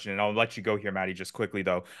the question, and I'll let you go here, Maddie, just quickly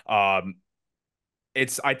though.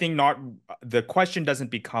 It's I think not the question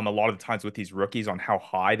doesn't become a lot of the times with these rookies on how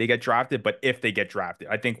high they get drafted, but if they get drafted.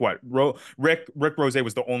 I think Rick Rose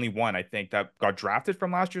was the only one I think that got drafted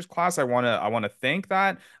from last year's class. I wanna think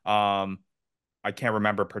that. I can't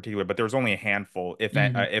remember particular, but there was only a handful,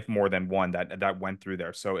 Mhm. if more than one that went through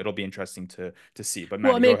there. So it'll be interesting to see. But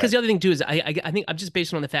Well, I Maddie, mean, go because ahead. the other thing too is I think I'm just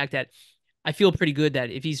based on the fact that I feel pretty good that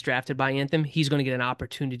if he's drafted by Anthem, he's going to get an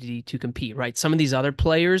opportunity to compete, right? Some of these other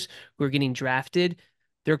players who are getting drafted,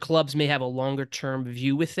 their clubs may have a longer term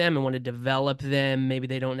view with them and want to develop them. Maybe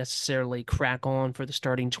they don't necessarily crack on for the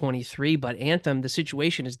starting 23, but Anthem, the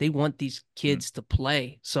situation is they want these Mm. kids to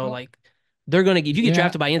play. So Well, like they're going to, if you get yeah.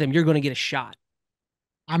 drafted by Anthem, you're going to get a shot.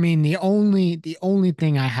 I mean, the only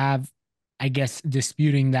thing I have, I guess,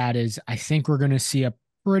 disputing that is I think we're going to see a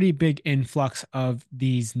pretty big influx of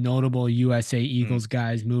these notable USA Mm. Eagles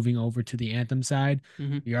guys moving over to the Anthem side.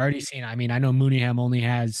 Hmm. You already seen, I mean, I know Mooneyham only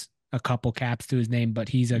has a couple caps to his name, but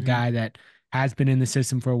he's a Hmm. guy that has been in the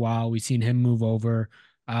system for a while. We've seen him move over.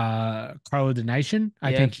 Carlo Denison,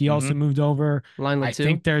 I Yeah. think he also Hmm. moved over. Linelet I too.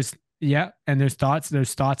 think and there's thoughts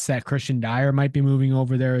that Christian Dyer might be moving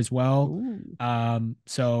over there as well. Ooh.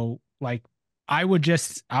 So like I would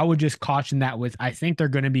just caution that with I think they're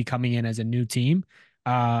going to be coming in as a new team.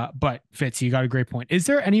 But Fitz, you got a great point. Is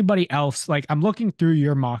there anybody else? Like I'm looking through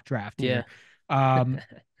your mock draft Yeah. here. Um,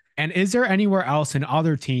 and is there anywhere else in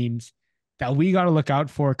other teams that we got to look out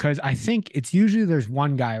for? Because I think it's usually there's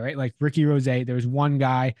one guy, right? Like Ricky Rose, there was one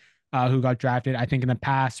guy who got drafted. I think in the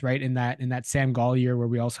past, right in that Sam Gall year where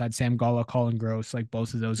we also had Sam Galla, Colin Gross, like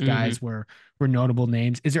both of those Hmm. guys were notable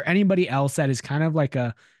names. Is there anybody else that is kind of like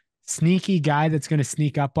a sneaky guy that's going to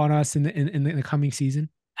sneak up on us in the coming season?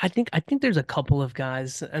 I think there's a couple of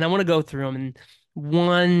guys, and I want to go through them. And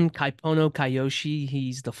one, Kaipono Kayoshi,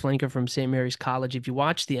 he's the flanker from St. Mary's College. If you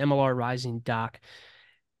watch the MLR Rising doc,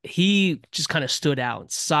 he just kind of stood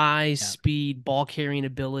out. Size, Yeah. speed, ball carrying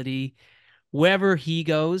ability. Wherever he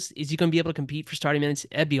goes, is he going to be able to compete for starting minutes?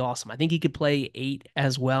 That'd be awesome. I think he could play 8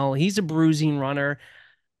 as well. He's a bruising runner.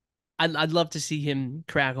 I'd love to see him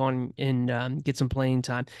crack on and get some playing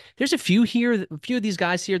time. There's a few of these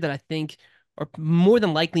guys here that I think are more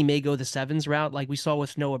than likely may go the sevens route. Like we saw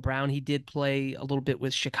with Noah Brown, he did play a little bit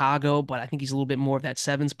with Chicago, but I think he's a little bit more of that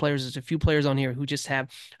sevens players. There's a few players on here who just have,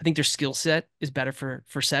 I think their skill set is better for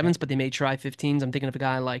Yeah. sevens, but they may try 15s. I'm thinking of a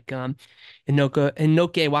guy like Inoke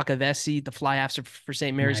Wakavesi, the fly half for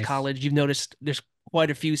St. Mary's Nice. College. You've noticed there's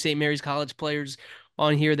quite a few St. Mary's College players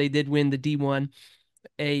on here. They did win the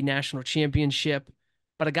D1A national championship.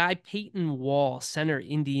 But a guy, Peyton Wall, center,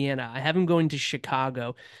 Indiana. I have him going to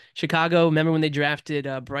Chicago. Chicago, remember when they drafted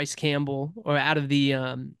Bryce Campbell, or out of the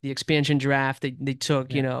expansion draft, they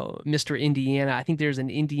took, Yeah. Mr. Indiana. I think there's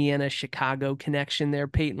an Indiana Chicago connection there.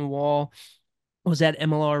 Peyton Wall was at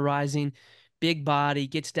MLR Rising, big body,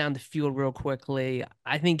 gets down the field real quickly.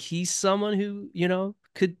 I think he's someone who,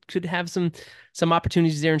 could have some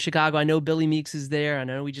opportunities there in Chicago. I know Billy Meeks is there. I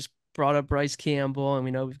know we just brought up Bryce Campbell, and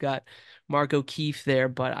we know we've got Mark O'Keefe there,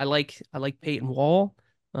 but I like Peyton Wall.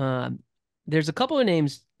 Um, there's a couple of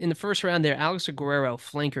names in the first round there. Alex Aguero,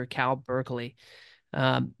 flanker, Cal Berkeley.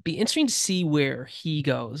 Be interesting to see where he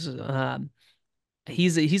goes.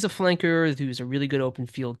 He's a flanker who's a really good open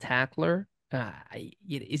field tackler.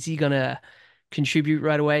 Is he gonna contribute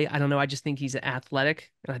right away? I don't know. I just think he's athletic,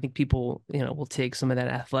 and I think people, will take some of that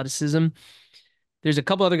athleticism. There's a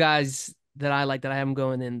couple other guys that I like that I have them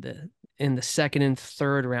going in the second and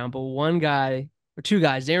third round, but one guy or two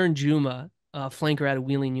guys, Aaron Juma, flanker out of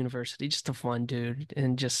Wheeling University, just a fun dude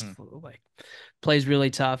and just Hmm. like plays really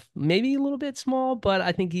tough. Maybe a little bit small, but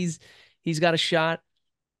I think he's got a shot.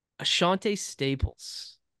 Ashante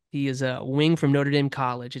Staples. He is a wing from Notre Dame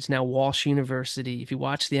College. It's now Walsh University. If you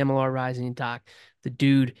watch the MLR Rising doc, the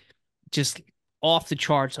dude just off the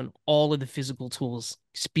charts on all of the physical tools,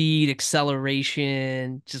 speed,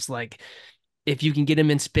 acceleration, just like if you can get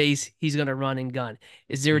him in space, he's going to run and gun.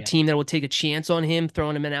 Is there a Yeah. team that will take a chance on him,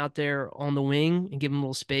 throwing him in out there on the wing and give him a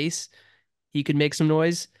little space? He could make some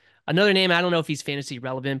noise. Another name, I don't know if he's fantasy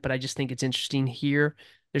relevant, but I just think it's interesting here.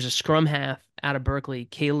 There's a scrum half out of Berkeley,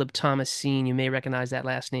 Caleb Thomasine. You may recognize that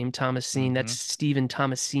last name, Thomasine. That's Stephen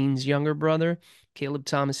Thomasine's younger brother, Caleb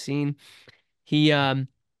Thomasine. He's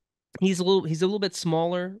a little bit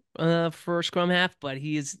smaller for a scrum half, but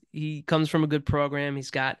he comes from a good program.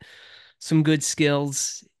 He's got some good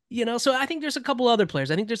skills, so I think there's a couple other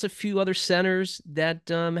players. I think there's a few other centers that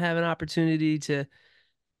have an opportunity to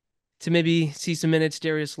maybe see some minutes,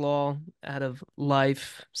 Darius Law out of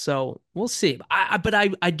life. So we'll see.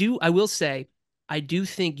 I will say, I do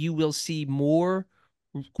think you will see more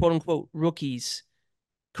quote unquote rookies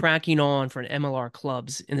cracking on for an MLR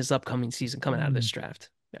clubs in this upcoming season coming out of this draft.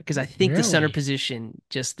 Because I think the center Really? position,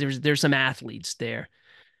 just there's some athletes there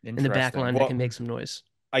in the back line that can make some noise.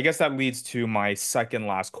 I guess that leads to my second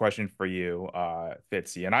last question for you,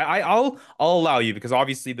 Fitzy. And I'll allow you, because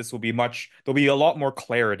obviously there'll be a lot more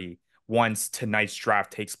clarity once tonight's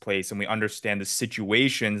draft takes place and we understand the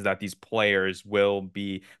situations that these players will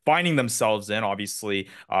be finding themselves in. Obviously,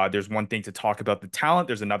 there's one thing to talk about the talent.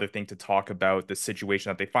 There's another thing to talk about the situation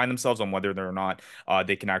that they find themselves on, whether or not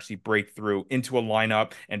they can actually break through into a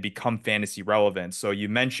lineup and become fantasy relevant. So you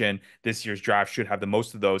mentioned this year's draft should have the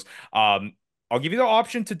most of those. I'll give you the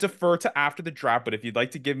option to defer to after the draft, but if you'd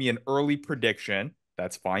like to give me an early prediction,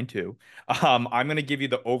 that's fine too. I'm going to give you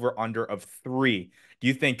the over-under of 3. Do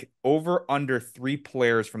you think over-under 3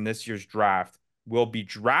 players from this year's draft will be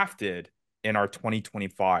drafted in our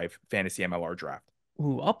 2025 Fantasy MLR draft?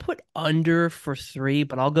 Ooh, I'll put under for 3,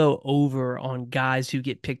 but I'll go over on guys who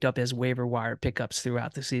get picked up as waiver wire pickups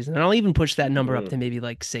throughout the season. And I'll even push that number up to maybe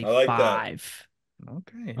say 5.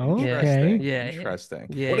 Okay. Okay. Yeah. Interesting.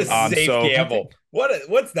 Yeah. What a safe gamble.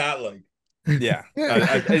 What's that like? Yeah.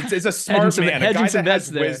 It's a smart man, a guy that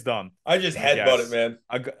has wisdom. I just headbutt it, man.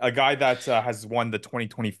 A guy that has won the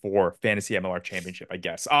 2024 Fantasy MLR Championship, I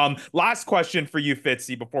guess. Last question for you,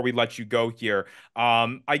 Fitzy, before we let you go here.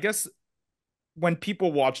 I guess when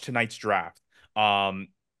people watch tonight's draft,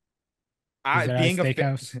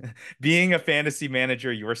 being a fantasy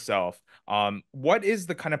manager yourself, what is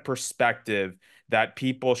the kind of perspective that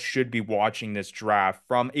people should be watching this draft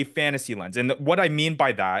from a fantasy lens? And what I mean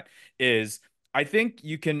by that is I think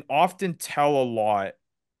you can often tell a lot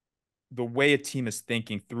the way a team is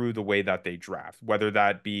thinking through the way that they draft, whether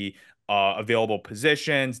that be available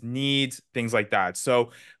positions, needs, things like that. So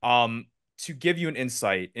to give you an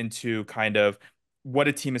insight into kind of what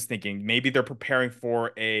a team is thinking, maybe they're preparing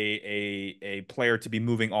for a player to be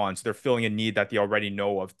moving on, so they're filling a need that they already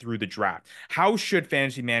know of through the draft. How should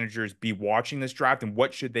fantasy managers be watching this draft, and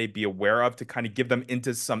what should they be aware of to kind of give them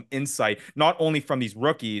into some insight, not only from these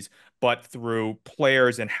rookies, but through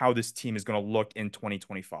players and how this team is going to look in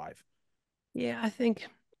 2025? Yeah, I think,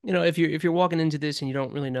 if you're walking into this and you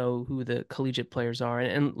don't really know who the collegiate players are,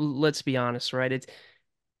 and let's be honest, right? It's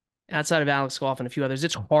outside of Alex Goff and a few others,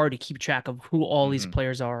 it's hard to keep track of who all these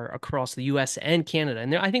players are across the U.S. and Canada.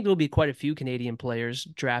 And I think there'll be quite a few Canadian players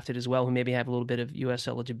drafted as well who maybe have a little bit of U.S.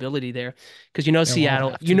 eligibility there. Because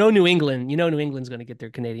Seattle, New England, New England's going to get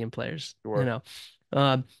their Canadian players. Sure.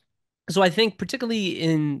 So I think particularly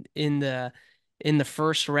in the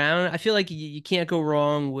first round, I feel like you can't go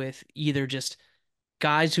wrong with either just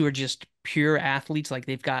guys who are just pure athletes, like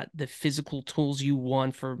they've got the physical tools you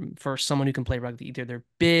want for someone who can play rugby. Either they're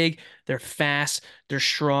big, they're fast, they're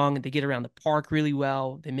strong, they get around the park really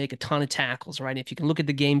well, they make a ton of tackles, right? If you can look at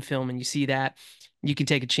the game film and you see that, you can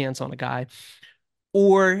take a chance on a guy.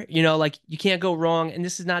 Or, you can't go wrong, and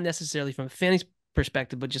this is not necessarily from a fantasy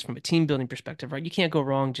perspective, but just from a team building perspective, right? You can't go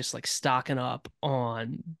wrong just stocking up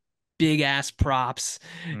on big ass props,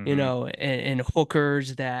 and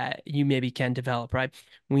hookers that you maybe can develop, right?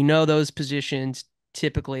 We know those positions,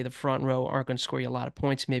 typically the front row aren't going to score you a lot of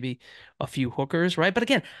points, maybe a few hookers, right? But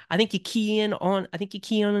again, I think you key in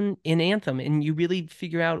in Anthem and you really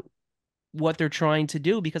figure out what they're trying to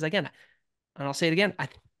do, because again, and I'll say it again,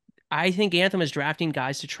 I think Anthem is drafting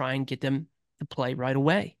guys to try and get them to play right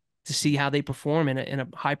away, to see how they perform in a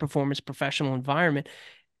high performance professional environment.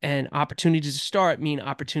 And opportunities to start mean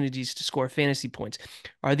opportunities to score fantasy points.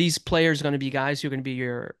 Are these players going to be guys who are going to be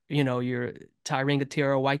your Tyringa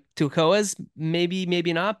Tiro White Tukoas? Maybe,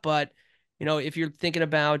 maybe not. But, if you're thinking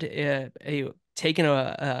about taking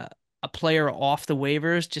a player off the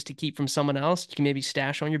waivers just to keep from someone else, you can maybe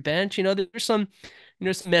stash on your bench. There's some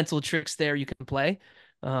some mental tricks there you can play.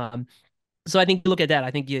 So I think you look at that. I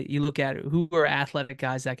think you look at who are athletic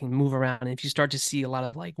guys that can move around. And if you start to see a lot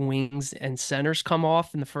of like wings and centers come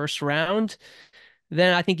off in the first round,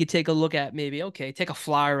 then I think you take a look at maybe, okay, take a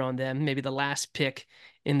flyer on them, maybe the last pick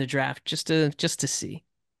in the draft just to see.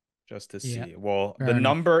 Just to Yeah, see. Well, fair the enough.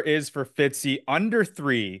 number is for Fitzy under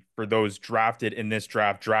 3 for those drafted in this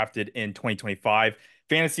draft, drafted in 2025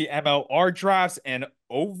 fantasy MLR drafts, and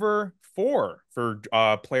over 4 for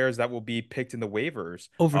players that will be picked in the waivers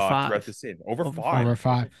Over throughout the 5. season. Over Over 5. 5. Over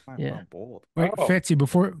 5. Over 5. Yeah. Wow, bold. Wait, Oh. Fitzy,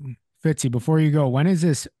 before you go, when is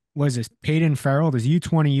this? Was this Peyton Farrell, this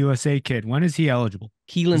U20 USA kid? When is he eligible?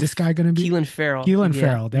 Keelan, Is this guy going to be Keelan Farrell. Keelan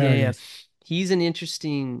Farrell? There it is. He's an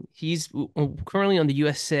interesting. He's currently on the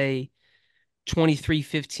USA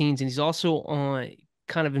 23-15s, and he's also on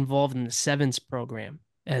kind of involved in the sevens program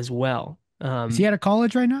as well. Is he out of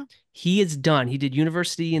college right now? He is done. He did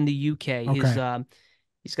university in the UK. Okay.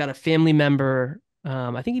 He's got a family member.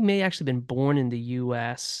 I think he may actually been born in the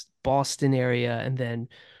US, Boston area, and then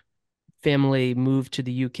family moved to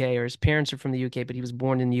the UK, or his parents are from the UK, but he was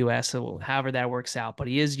born in the US. So however that works out, but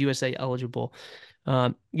he is USA eligible.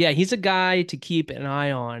 Yeah, he's a guy to keep an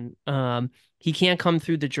eye on. He can't come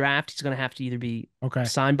through the draft. He's going to have to either be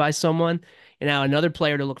signed by someone. And now another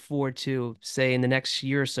player to look forward to, say in the next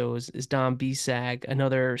year or so, is Dom Bisag,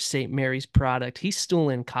 another St. Mary's product. He's still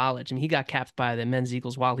in college. I mean, he got capped by the men's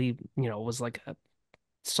Eagles while he, was like a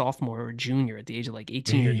sophomore or junior at the age of like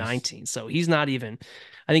 18 or 19. So he's not even,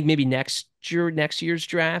 I think maybe next year's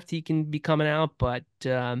draft, he can be coming out. But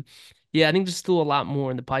yeah, I think there's still a lot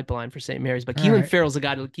more in the pipeline for St. Mary's. But Keelan Farrell's a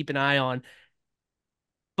guy to keep an eye on.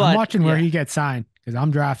 But, I'm watching where he gets signed because I'm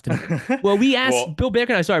drafting. Well, we asked Bill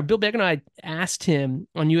Baker and I asked him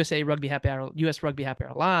on US Rugby Happy Hour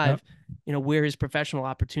Live, where his professional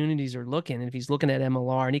opportunities are looking, and if he's looking at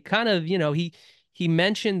MLR. And he kind of, he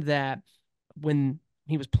mentioned that when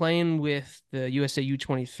he was playing with the USA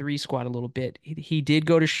U23 squad a little bit, he did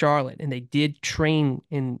go to Charlotte, and they did train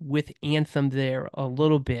with Anthem there a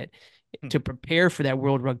little bit to prepare for that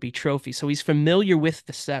World Rugby Trophy. So he's familiar with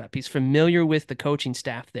the setup. He's familiar with the coaching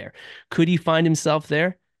staff there. Could he find himself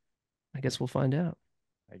there? I guess we'll find out.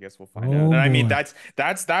 out. And I mean, that's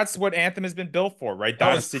what Anthem has been built for, right?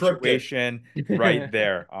 That was situation right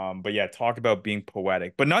there. But yeah, talk about being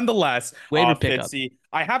poetic. But nonetheless, waiver pickup. Fitzy,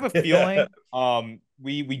 I have a feeling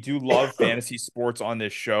we do love fantasy sports on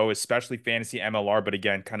this show, especially fantasy MLR. But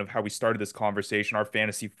again, kind of how we started this conversation, our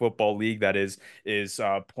fantasy football league that is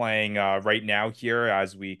playing right now here,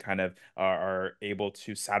 as we kind of are able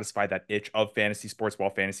to satisfy that itch of fantasy sports while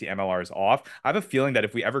fantasy MLR is off. I have a feeling that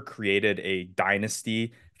if we ever created a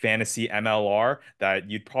dynasty fantasy MLR, that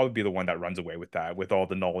you'd probably be the one that runs away with that, with all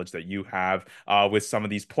the knowledge that you have with some of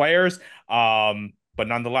these players. But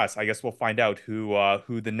nonetheless, I guess we'll find out who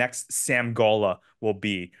the next Sam Gola will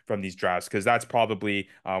be from these drafts, because that's probably,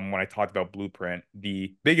 when I talked about blueprint,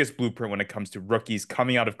 the biggest blueprint when it comes to rookies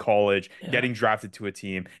coming out of college, getting drafted to a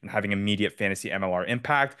team, and having immediate fantasy MLR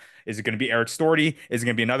impact. Is it going to be Eric Storty? Is it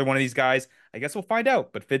going to be another one of these guys? I guess we'll find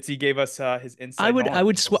out. But Fitzy gave us his insight.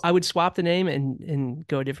 I would swap the name and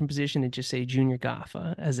go a different position and just say Junior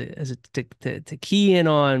Gaffa to key in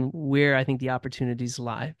on where I think the opportunities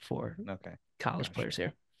lie for college players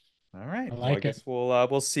here. All right. I guess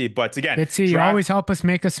we'll see. But again, Fitzy, you always help us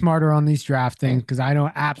make us smarter on these draft things, because I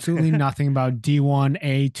know absolutely nothing about D1,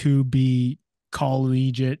 A2B,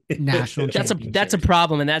 collegiate, national championships. That's a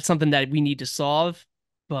problem, and that's something that we need to solve.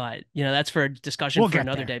 But that's for a discussion for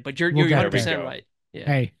another day. But you're 100% right. Yeah.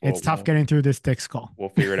 Hey, it's tough getting through this thick skull. We'll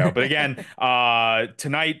figure it out. But again,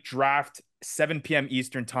 tonight, draft 7 p.m.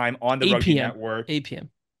 Eastern time on the Rugby Network. 8 p.m.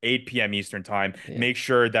 8 p.m. Eastern time. Yeah. Make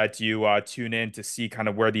sure that you tune in to see kind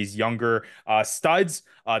of where these younger studs,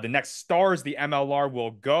 the next stars, the MLR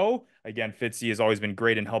will go. Again, Fitzy has always been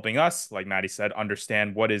great in helping us, like Maddie said,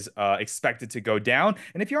 understand what is expected to go down.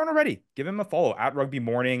 And if you aren't already, give him a follow at Rugby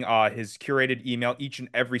Morning, his curated email each and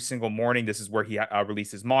every single morning. This is where he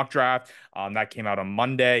releases mock draft. That came out on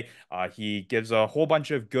Monday. He gives a whole bunch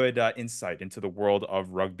of good insight into the world of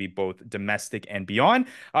rugby, both domestic and beyond.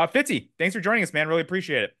 Fitzy, thanks for joining us, man. Really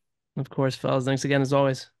appreciate it. Of course, fellas. Thanks again, as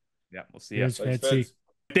always. Yeah, we'll see you. Fitzy.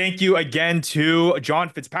 Thank you again to John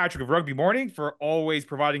Fitzpatrick of Rugby Morning for always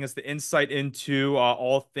providing us the insight into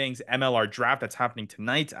all things MLR draft that's happening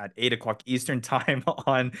tonight at 8 o'clock Eastern time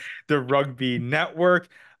on the Rugby Network.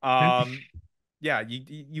 Yeah,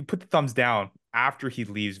 you put the thumbs down after he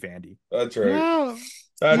leaves Vandy. That's right. No.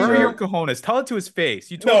 That's Where right. are your cojones? Tell it to his face.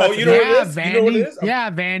 You know what it is? Vandy. You know what it is?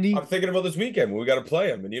 Vandy. I'm thinking about this weekend when we got to play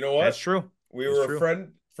him, and you know what? That's true. We were a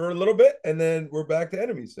friend for a little bit, and then we're back to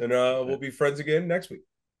enemies, and we'll be friends again next week.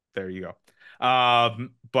 There you go.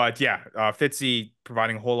 But yeah, Fitzy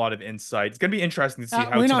providing a whole lot of insight. It's gonna be interesting to see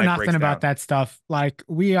how we know tonight nothing breaks about down. that stuff. Like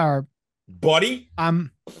we are, buddy.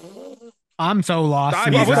 I'm so lost I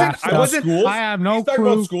in the wasn't- draft I stuff. wasn't- schools. I have no He's talking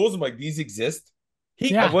clue. about schools. I'm like, these exist.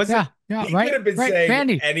 Yeah, I wasn't- yeah, He right. could have been right. saying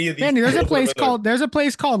Vandy, any of these. Vandy, there's a schools place over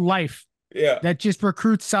there. called Life Yeah. that just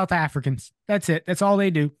recruits South Africans. That's it. That's all they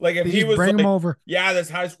do. Like if They he just was bring like, them over. yeah, this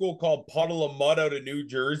high school called Puddle of Mud out of New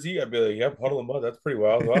Jersey, I'd be like, yeah, Puddle of Mud, that's pretty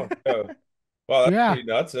wild. Wow, yeah. Wow, that's Yeah. pretty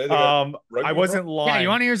nuts. Eh? They got I rugby wasn't pro- lying. Yeah, you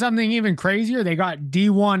want to hear something even crazier? They got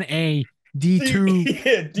D1A, D2,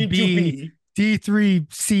 yeah, D2B.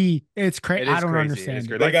 D3C. It's It crazy. is I don't crazy. understand It's it.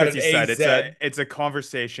 crazy. They Like got an Fitzy said, AZ. it's a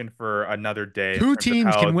conversation for another day. in Two terms of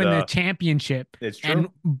teams how can win the championship, It's true.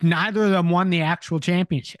 and neither of them won the actual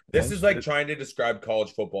championship. This is like trying to describe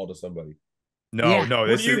college football to somebody. No, Yeah. no, What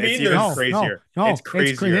this do you is it's mean even there's- crazier. No, It's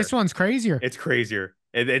crazier. This one's crazier. It's crazier.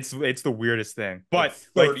 It's the weirdest thing. But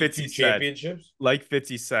Like like 32 Fitzy said, championships.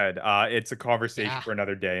 it's a conversation Yeah. for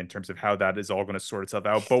another day in terms of how that is all going to sort itself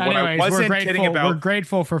out. But what I Anyways, wasn't we're kidding grateful. We're about,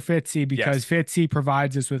 grateful for Fitzy because Yes. Fitzy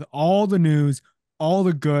provides us with all the news, all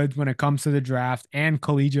the goods when it comes to the draft and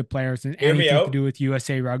collegiate players and Hear me anything to out. do with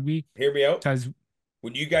USA Rugby. Hear me out. Because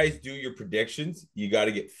When you guys do your predictions, you got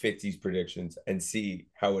to get Fitzy's predictions and see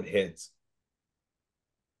how it hits.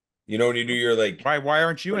 You know when you do your like why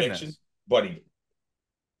aren't you in prediction, this? buddy?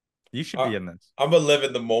 You should be in this. I'm gonna live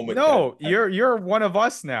in the moment. No, you're one of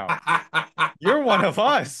us now. You're one of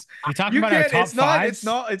us. you're talking You about our can't. top It's not. fives.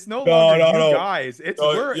 It's no No, longer no, you no. guys. It's No,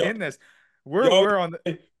 we're yeah. in this. We're Yo, we're on.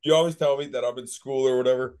 You always tell me that I'm in school or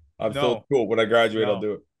whatever. I'm still No. cool. When I graduate, No. I'll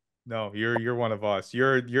do it. No, you're one of us.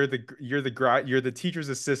 You're the teacher's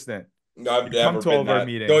assistant. No, I've You come never to all been of our that.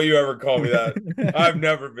 meetings. Don't you ever call me that. I've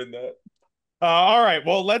never been that. All right.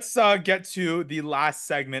 Well, let's get to the last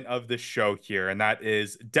segment of the show here, and that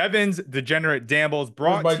is Devin's Degenerate Dambles,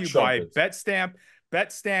 brought Where's to my you by trumpets? Betstamp.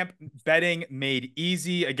 Betstamp betting made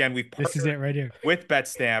easy. Again, we've This is it right here. with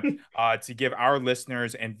Betstamp to give our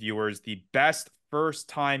listeners and viewers the best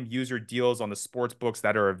first-time user deals on the sports books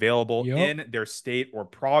that are available in their state or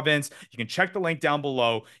province. You can check the link down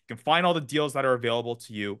below. You can find all the deals that are available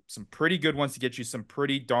to you. Some pretty good ones to get you some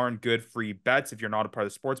pretty darn good free bets if you're not a part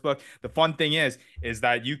of the sports book. The fun thing is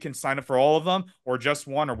that you can sign up for all of them or just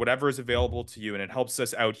one or whatever is available to you, and it helps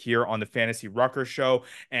us out here on the Fantasy Ruckers show.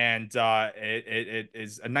 And it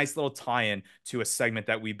is a nice little tie-in to a segment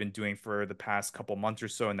that we've been doing for the past couple months or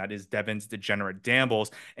so, and that is Devin's Degenerate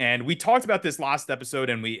Dambles. And we talked about this last episode,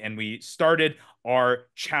 and we started our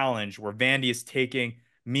challenge where Vandy is taking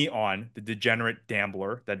me on, the degenerate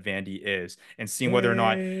gambler that Vandy is, and seeing whether or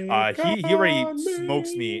not he already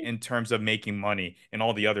smokes me in terms of making money in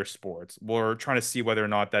all the other sports. We're trying to see whether or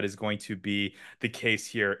not that is going to be the case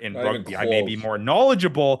here in Not even rugby. I may be close. more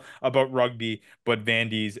knowledgeable about rugby, but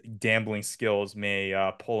Vandy's gambling skills may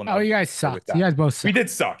pull him Oh, out you guys with sucked. that. You guys both sucked. We did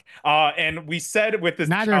suck. And we said with this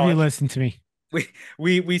Neither of challenge, you listened to me.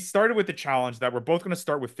 we started with the challenge that we're both going to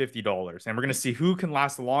start with $50, and we're going to see who can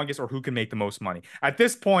last the longest or who can make the most money. At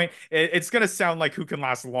this point, it's going to sound like who can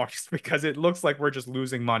last the longest because it looks like we're just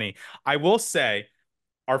losing money. I will say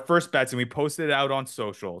our first bets, and we posted it out on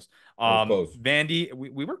socials. Close. Vandy,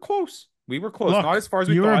 we were close. We were close. Look, Not as far as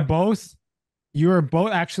we you thought. You were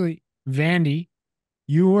both actually, Vandy.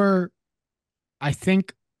 You were, I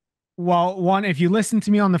think, well, one, if you listened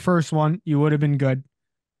to me on the first one, you would have been good.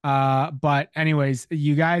 But anyways,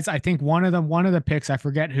 you guys, I think one of the picks, I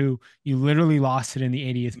forget who, you literally lost it in the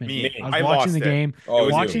 80th minute. Me. I was I watching lost the it. game, Oh, it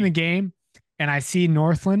was watching you. the game, and I see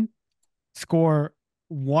Northland score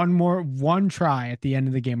one try at the end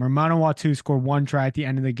of the game, or Manawatu score one try at the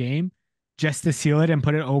end of the game just to seal it and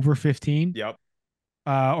put it over 15. Yep.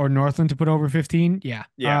 Or Northland to put over 15. Yeah.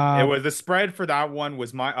 Yeah. It was the spread for that one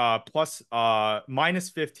was my plus minus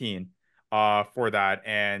 15 for that.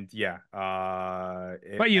 And yeah.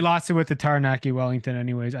 But you lost it with the Taranaki Wellington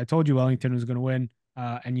anyways. I told you Wellington was going to win,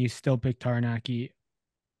 and you still picked Taranaki.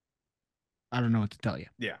 I don't know what to tell you.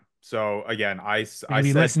 Yeah. So again, I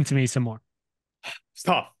Maybe said, listen to me some more. it's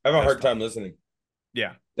tough. I have a It's hard tough. time listening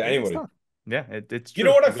Yeah. to anybody. It's tough. Yeah. It's You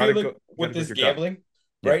true. know what I You gotta feel like go- you with gotta this go your gut. gambling?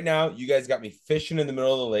 Yeah. Right now, you guys got me fishing in the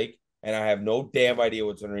middle of the lake, and I have no damn idea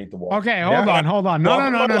what's underneath the water. Okay, hold on. No.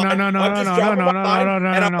 I'm just dropping my line, and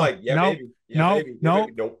I'm like, yeah, no, baby. Yeah, baby. Yeah, no,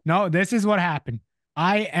 baby. Nope. no. This is what happened.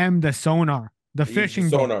 I am the sonar, the He's the fishing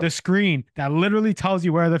boat, sonar. the screen that literally tells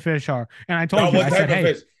you where the fish are. And I told Not you, what I type said, of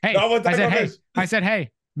hey, fish. hey, Not what I type said, of hey, fish. I said, hey,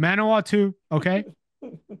 Manawatu, okay,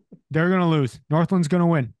 they're gonna lose. Northland's gonna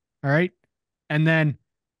win. All right, and then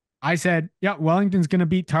I said, yeah, Wellington's gonna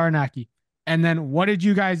beat Taranaki. And then what did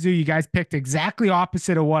you guys do? You guys picked exactly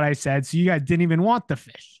opposite of what I said. So you guys didn't even want the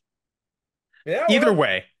fish. Yeah, Either well,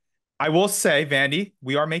 way, I will say, Vandy,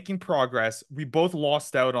 we are making progress. We both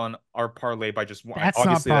lost out on our parlay by just one. That's not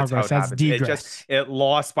Obviously, that's how progress. it That's happens. degress. It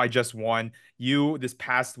lost by just one. You this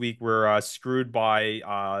past week were screwed by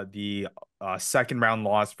the second round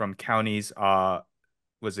loss from Counties.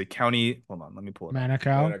 Was it County? Hold on, let me pull it up.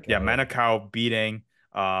 Manukau. Yeah, Manukau beating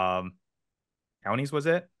Counties, was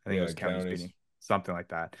it? I think it was Counties Counties. beating something like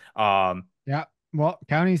that. Yeah. Well,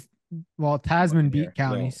 counties. Well, Tasman beat No.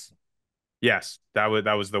 counties. Yes, that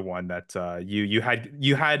was the one that you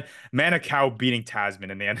had Manukau beating Tasman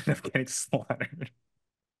and they ended up getting slaughtered.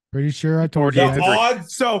 Pretty sure I told 48 you. to The 3.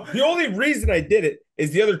 odds. So The only reason I did it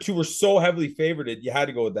is the other two were so heavily favored. You had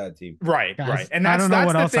to go with that team. right, Guys, right. And I don't know that's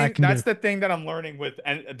what the else I thing. can That's do. the thing that I'm learning with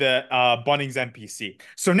the Bunnings NPC.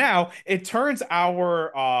 So now it turns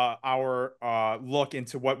our look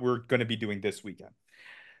into what we're going to be doing this weekend.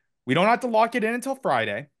 We don't have to lock it in until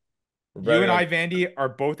Friday. We're You and I, betting Vandy, are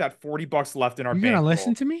both at $40 left in our You gonna bankroll.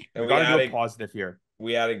 listen to me? We And got to do a added positive here.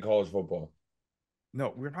 we added college football.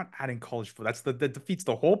 No, we're not adding college football. That defeats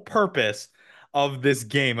the whole purpose of this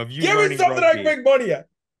game of you Give me learning something I can rugby. make money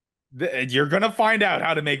at. You're gonna find out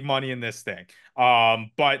how to make money in this thing.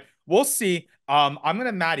 But we'll see. I'm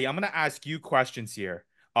gonna ask you questions here.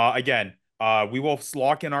 Again, we will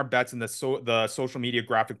lock in our bets, and the social media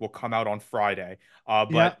graphic will come out on Friday.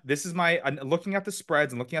 But this is my looking at the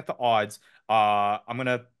spreads and looking at the odds. I'm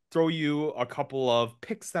gonna throw you a couple of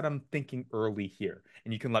picks that I'm thinking early here,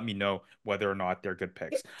 and you can let me know whether or not they're good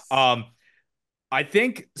picks. I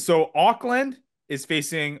think so. Auckland is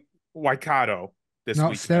facing Waikato this No,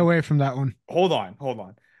 weekend. stay away from that one. Hold on.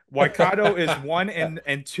 Waikato is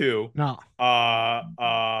 1-2. No.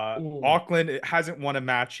 Auckland hasn't won a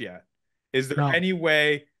match yet. Is there No. any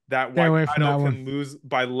way that Stay away from Waikato that can one. lose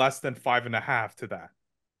by less than 5.5 to that?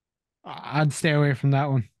 I'd stay away from that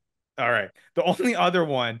one. All right. The only other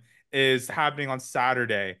one is happening on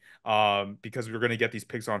Saturday, because we're going to get these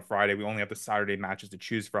picks on Friday. We only have the Saturday matches to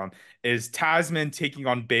choose from. Is Tasman taking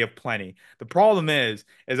on Bay of Plenty? The problem is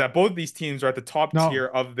that both of these teams are at the top tier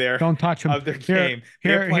of their Don't touch them. of their game.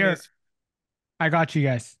 Here. I got you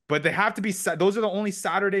guys. But they have to be. Those are the only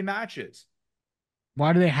Saturday matches.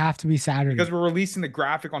 Why do they have to be Saturday? Because we're releasing the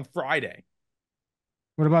graphic on Friday.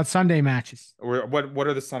 What about Sunday matches? Or what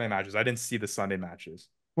are the Sunday matches? I didn't see the Sunday matches.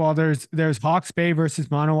 Well, there's Hawke's Bay versus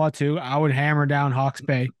Manawatu. I would hammer down Hawke's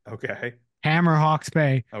Bay. Okay. Hammer Hawke's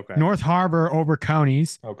Bay. Okay. North Harbor over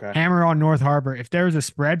counties. Okay. Hammer on North Harbor. If there's a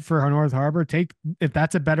spread for North Harbor, if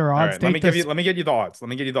that's a better odds. Right, let me get you the odds.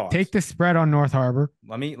 Take the spread on North Harbor.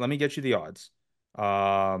 Let me get you the odds.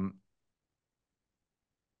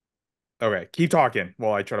 Okay, keep talking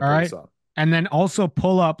while I try to pull this up. And then also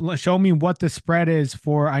pull up, show me what the spread is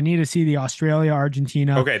for. I need to see the Australia,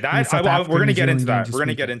 Argentina. Okay, we're going to get into that. We're going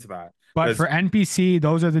to get into that. But for NPC,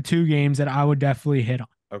 those are the two games that I would definitely hit on.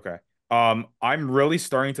 Okay. I'm really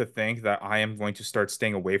starting to think that I am going to start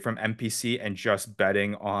staying away from NPC and just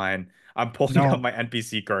betting on. I'm pulling out my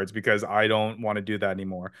NPC cards because I don't want to do that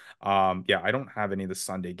anymore. Yeah, I don't have any of the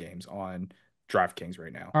Sunday games on DraftKings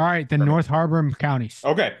right now. All right, then North Harbor and counties.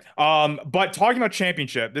 Okay. But talking about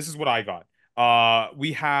championship, this is what I got.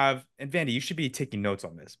 We have, and Vandy, you should be taking notes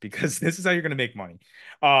on this because this is how you're going to make money.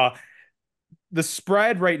 The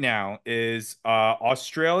spread right now is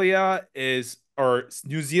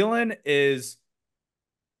New Zealand is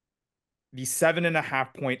the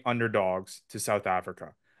 7.5 point underdogs to South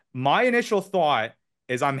Africa. My initial thought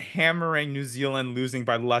is I'm hammering New Zealand losing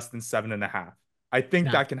by less than 7.5. I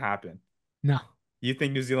think that can happen. No. You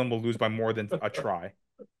think New Zealand will lose by more than a try?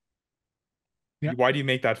 Yeah. Why do you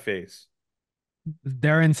make that face?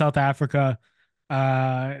 They're in South Africa.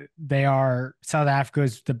 South Africa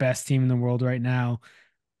is the best team in the world right now.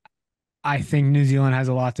 I think New Zealand has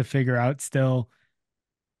a lot to figure out still.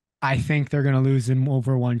 I think they're going to lose them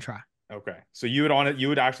over one try. Okay. So you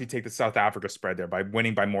would actually take the South Africa spread there by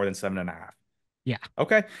winning by more than 7.5. Yeah.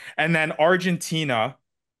 Okay. And then Argentina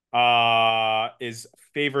is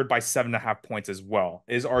favored by 7.5 points as well.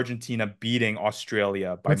 Is Argentina beating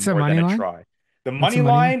Australia by more than a try? The money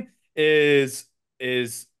line is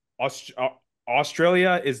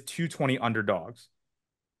Australia is 220 underdogs.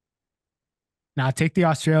 Now take the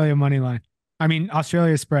Australia money line. I mean,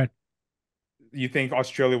 Australia spread. You think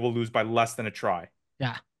Australia will lose by less than a try?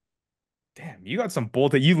 Yeah. Damn, you got some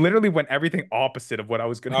bold. You literally went everything opposite of what I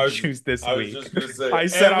was going to choose this week. I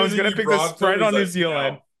said I was going to pick the spread on New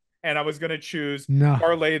Zealand, and I was going to choose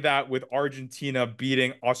parlay that with Argentina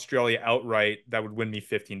beating Australia outright. That would win me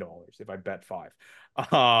 $15 if I bet 5.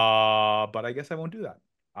 But I guess I won't do that.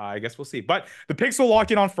 I guess we'll see. But the picks will lock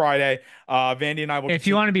in on Friday. Vandy and I will. If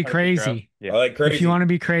you want to be crazy, I like crazy. If you want to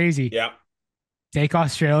be crazy, yeah, take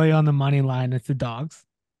Australia on the money line. It's the dogs.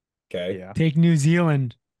 Okay. Yeah. Take New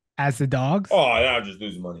Zealand as the dogs Oh, now I'm just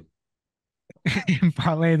losing money. and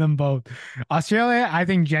parlay them both. Australia, I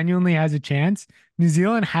think genuinely has a chance. New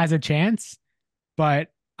Zealand has a chance, but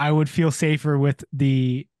I would feel safer with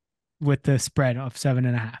the spread of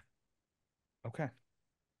 7.5. Okay.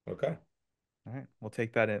 Okay. All right. We'll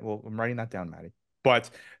take that in. Well, I'm writing that down, Maddie.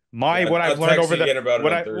 But what I'll I've learned text over you again about it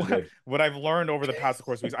what on I Thursday. what I've learned over the past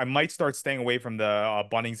course of weeks, I might start staying away from the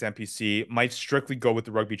Bunnings NPC. Might strictly go with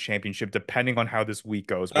the Rugby Championship, depending on how this week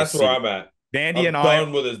goes. That's We'll where see. I'm at. Vandy I'm and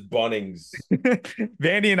done with his Bunnings.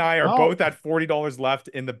 Vandy and I are both at $40 left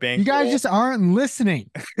in the bank. You guys just aren't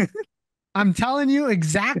listening. I'm telling you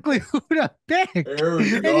exactly who to pick. Here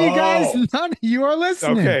we And go. you guys, none of you are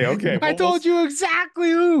listening. Okay. I told you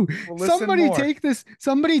exactly who. We'll listen Somebody more. take this.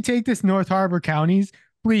 Somebody take this North Harbor counties.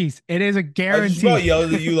 Please. It is a I just guarantee. about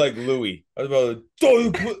yelled at you like Louis. I was about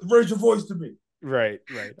to raise your voice to me. Right.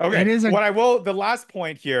 Okay. It is the last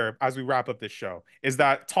point here as we wrap up this show is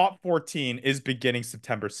that top 14 is beginning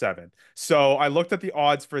September 7th. So I looked at the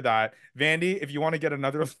odds for that. Vandy, if you want to get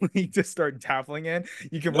another league to start dabbling in,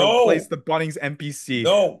 you can replace the Bunnings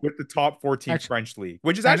NPC with the top 14 French league,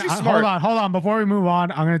 which is actually smart. Hold on. Before we move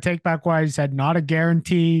on, I'm going to take back what I said. Not a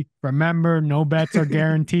guarantee. Remember, no bets are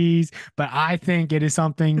guarantees, but I think it is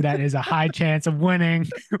something that is a high chance of winning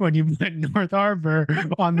when you put North Harbor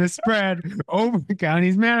on the spread over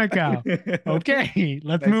Counties Manukau. Okay,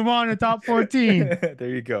 let's move on to top 14. There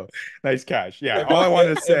you go. Nice cash. Yeah, all I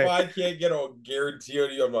wanted to say. If I can't get a guarantee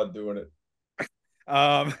on you, I'm not doing it.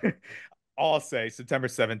 All I'll say, September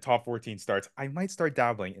 7th, top 14 starts. I might start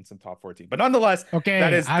dabbling in some top 14, but nonetheless, okay,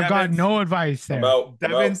 I've got no advice there.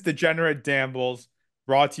 Devin's Degenerate Dambles,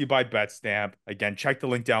 brought to you by Betstamp. Again, check the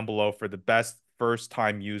link down below for the best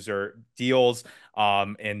first-time user deals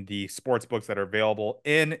in the sports books that are available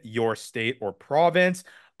in your state or province.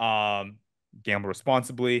 Gamble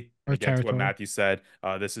responsibly. Again, to what Matthew said,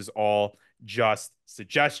 this is all just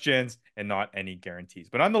suggestions and not any guarantees.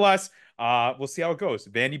 But nonetheless, we'll see how it goes.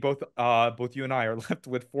 Vandy, both you and I are left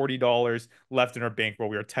with $40 left in our bankroll.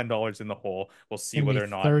 We are $10 in the hole. We'll see whether or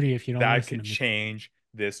not 30 if you don't that could change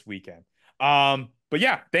this weekend. But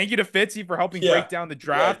yeah, thank you to Fitzy for helping break down the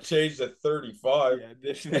draft. Changed to 35. Yeah,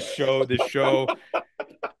 this show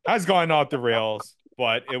has gone off the rails,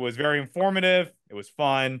 but it was very informative. It was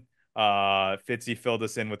fun. Fitzy filled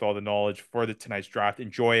us in with all the knowledge for tonight's draft.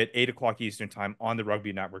 Enjoy it, 8:00 Eastern time on the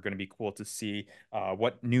Rugby Network. Going to be cool to see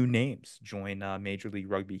what new names join Major League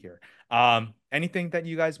Rugby here. Anything that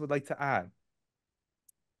you guys would like to add?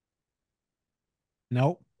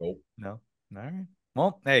 Nope. No. All right.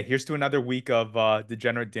 Well, hey, here's to another week of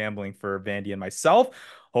degenerate gambling for Vandy and myself.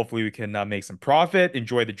 Hopefully we can make some profit.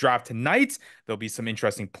 Enjoy the draft tonight. There'll be some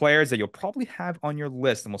interesting players that you'll probably have on your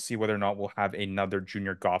list, and we'll see whether or not we'll have another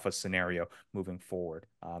Junior Goffa scenario moving forward.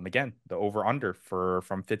 Again, the over-under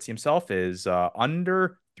from Fitzy himself is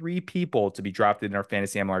under 3 people to be drafted in our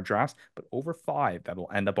fantasy MLR drafts, but over 5 that will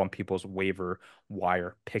end up on people's waiver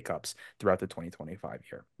wire pickups throughout the 2025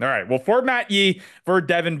 year. All right. Well, for Matt Yee, for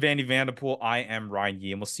Devin Vandy Vanderpool, I am Ryan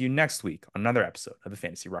Yee, and we'll see you next week on another episode of the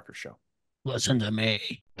Fantasy Ruckers Show. Listen to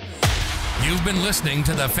me. You've been listening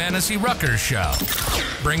to the Fantasy Ruckers Show,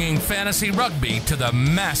 bringing fantasy rugby to the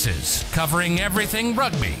masses, covering everything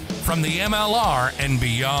rugby from the MLR and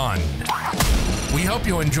beyond. We hope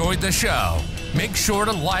you enjoyed the show. Make sure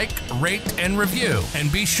to like, rate, and review,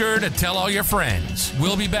 and be sure to tell all your friends.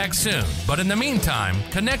 We'll be back soon, but in the meantime,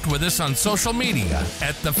 connect with us on social media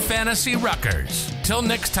at the Fantasy Ruckers. Till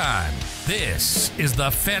next time, this is the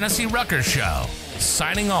Fantasy Ruckers Show,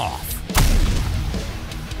 signing off.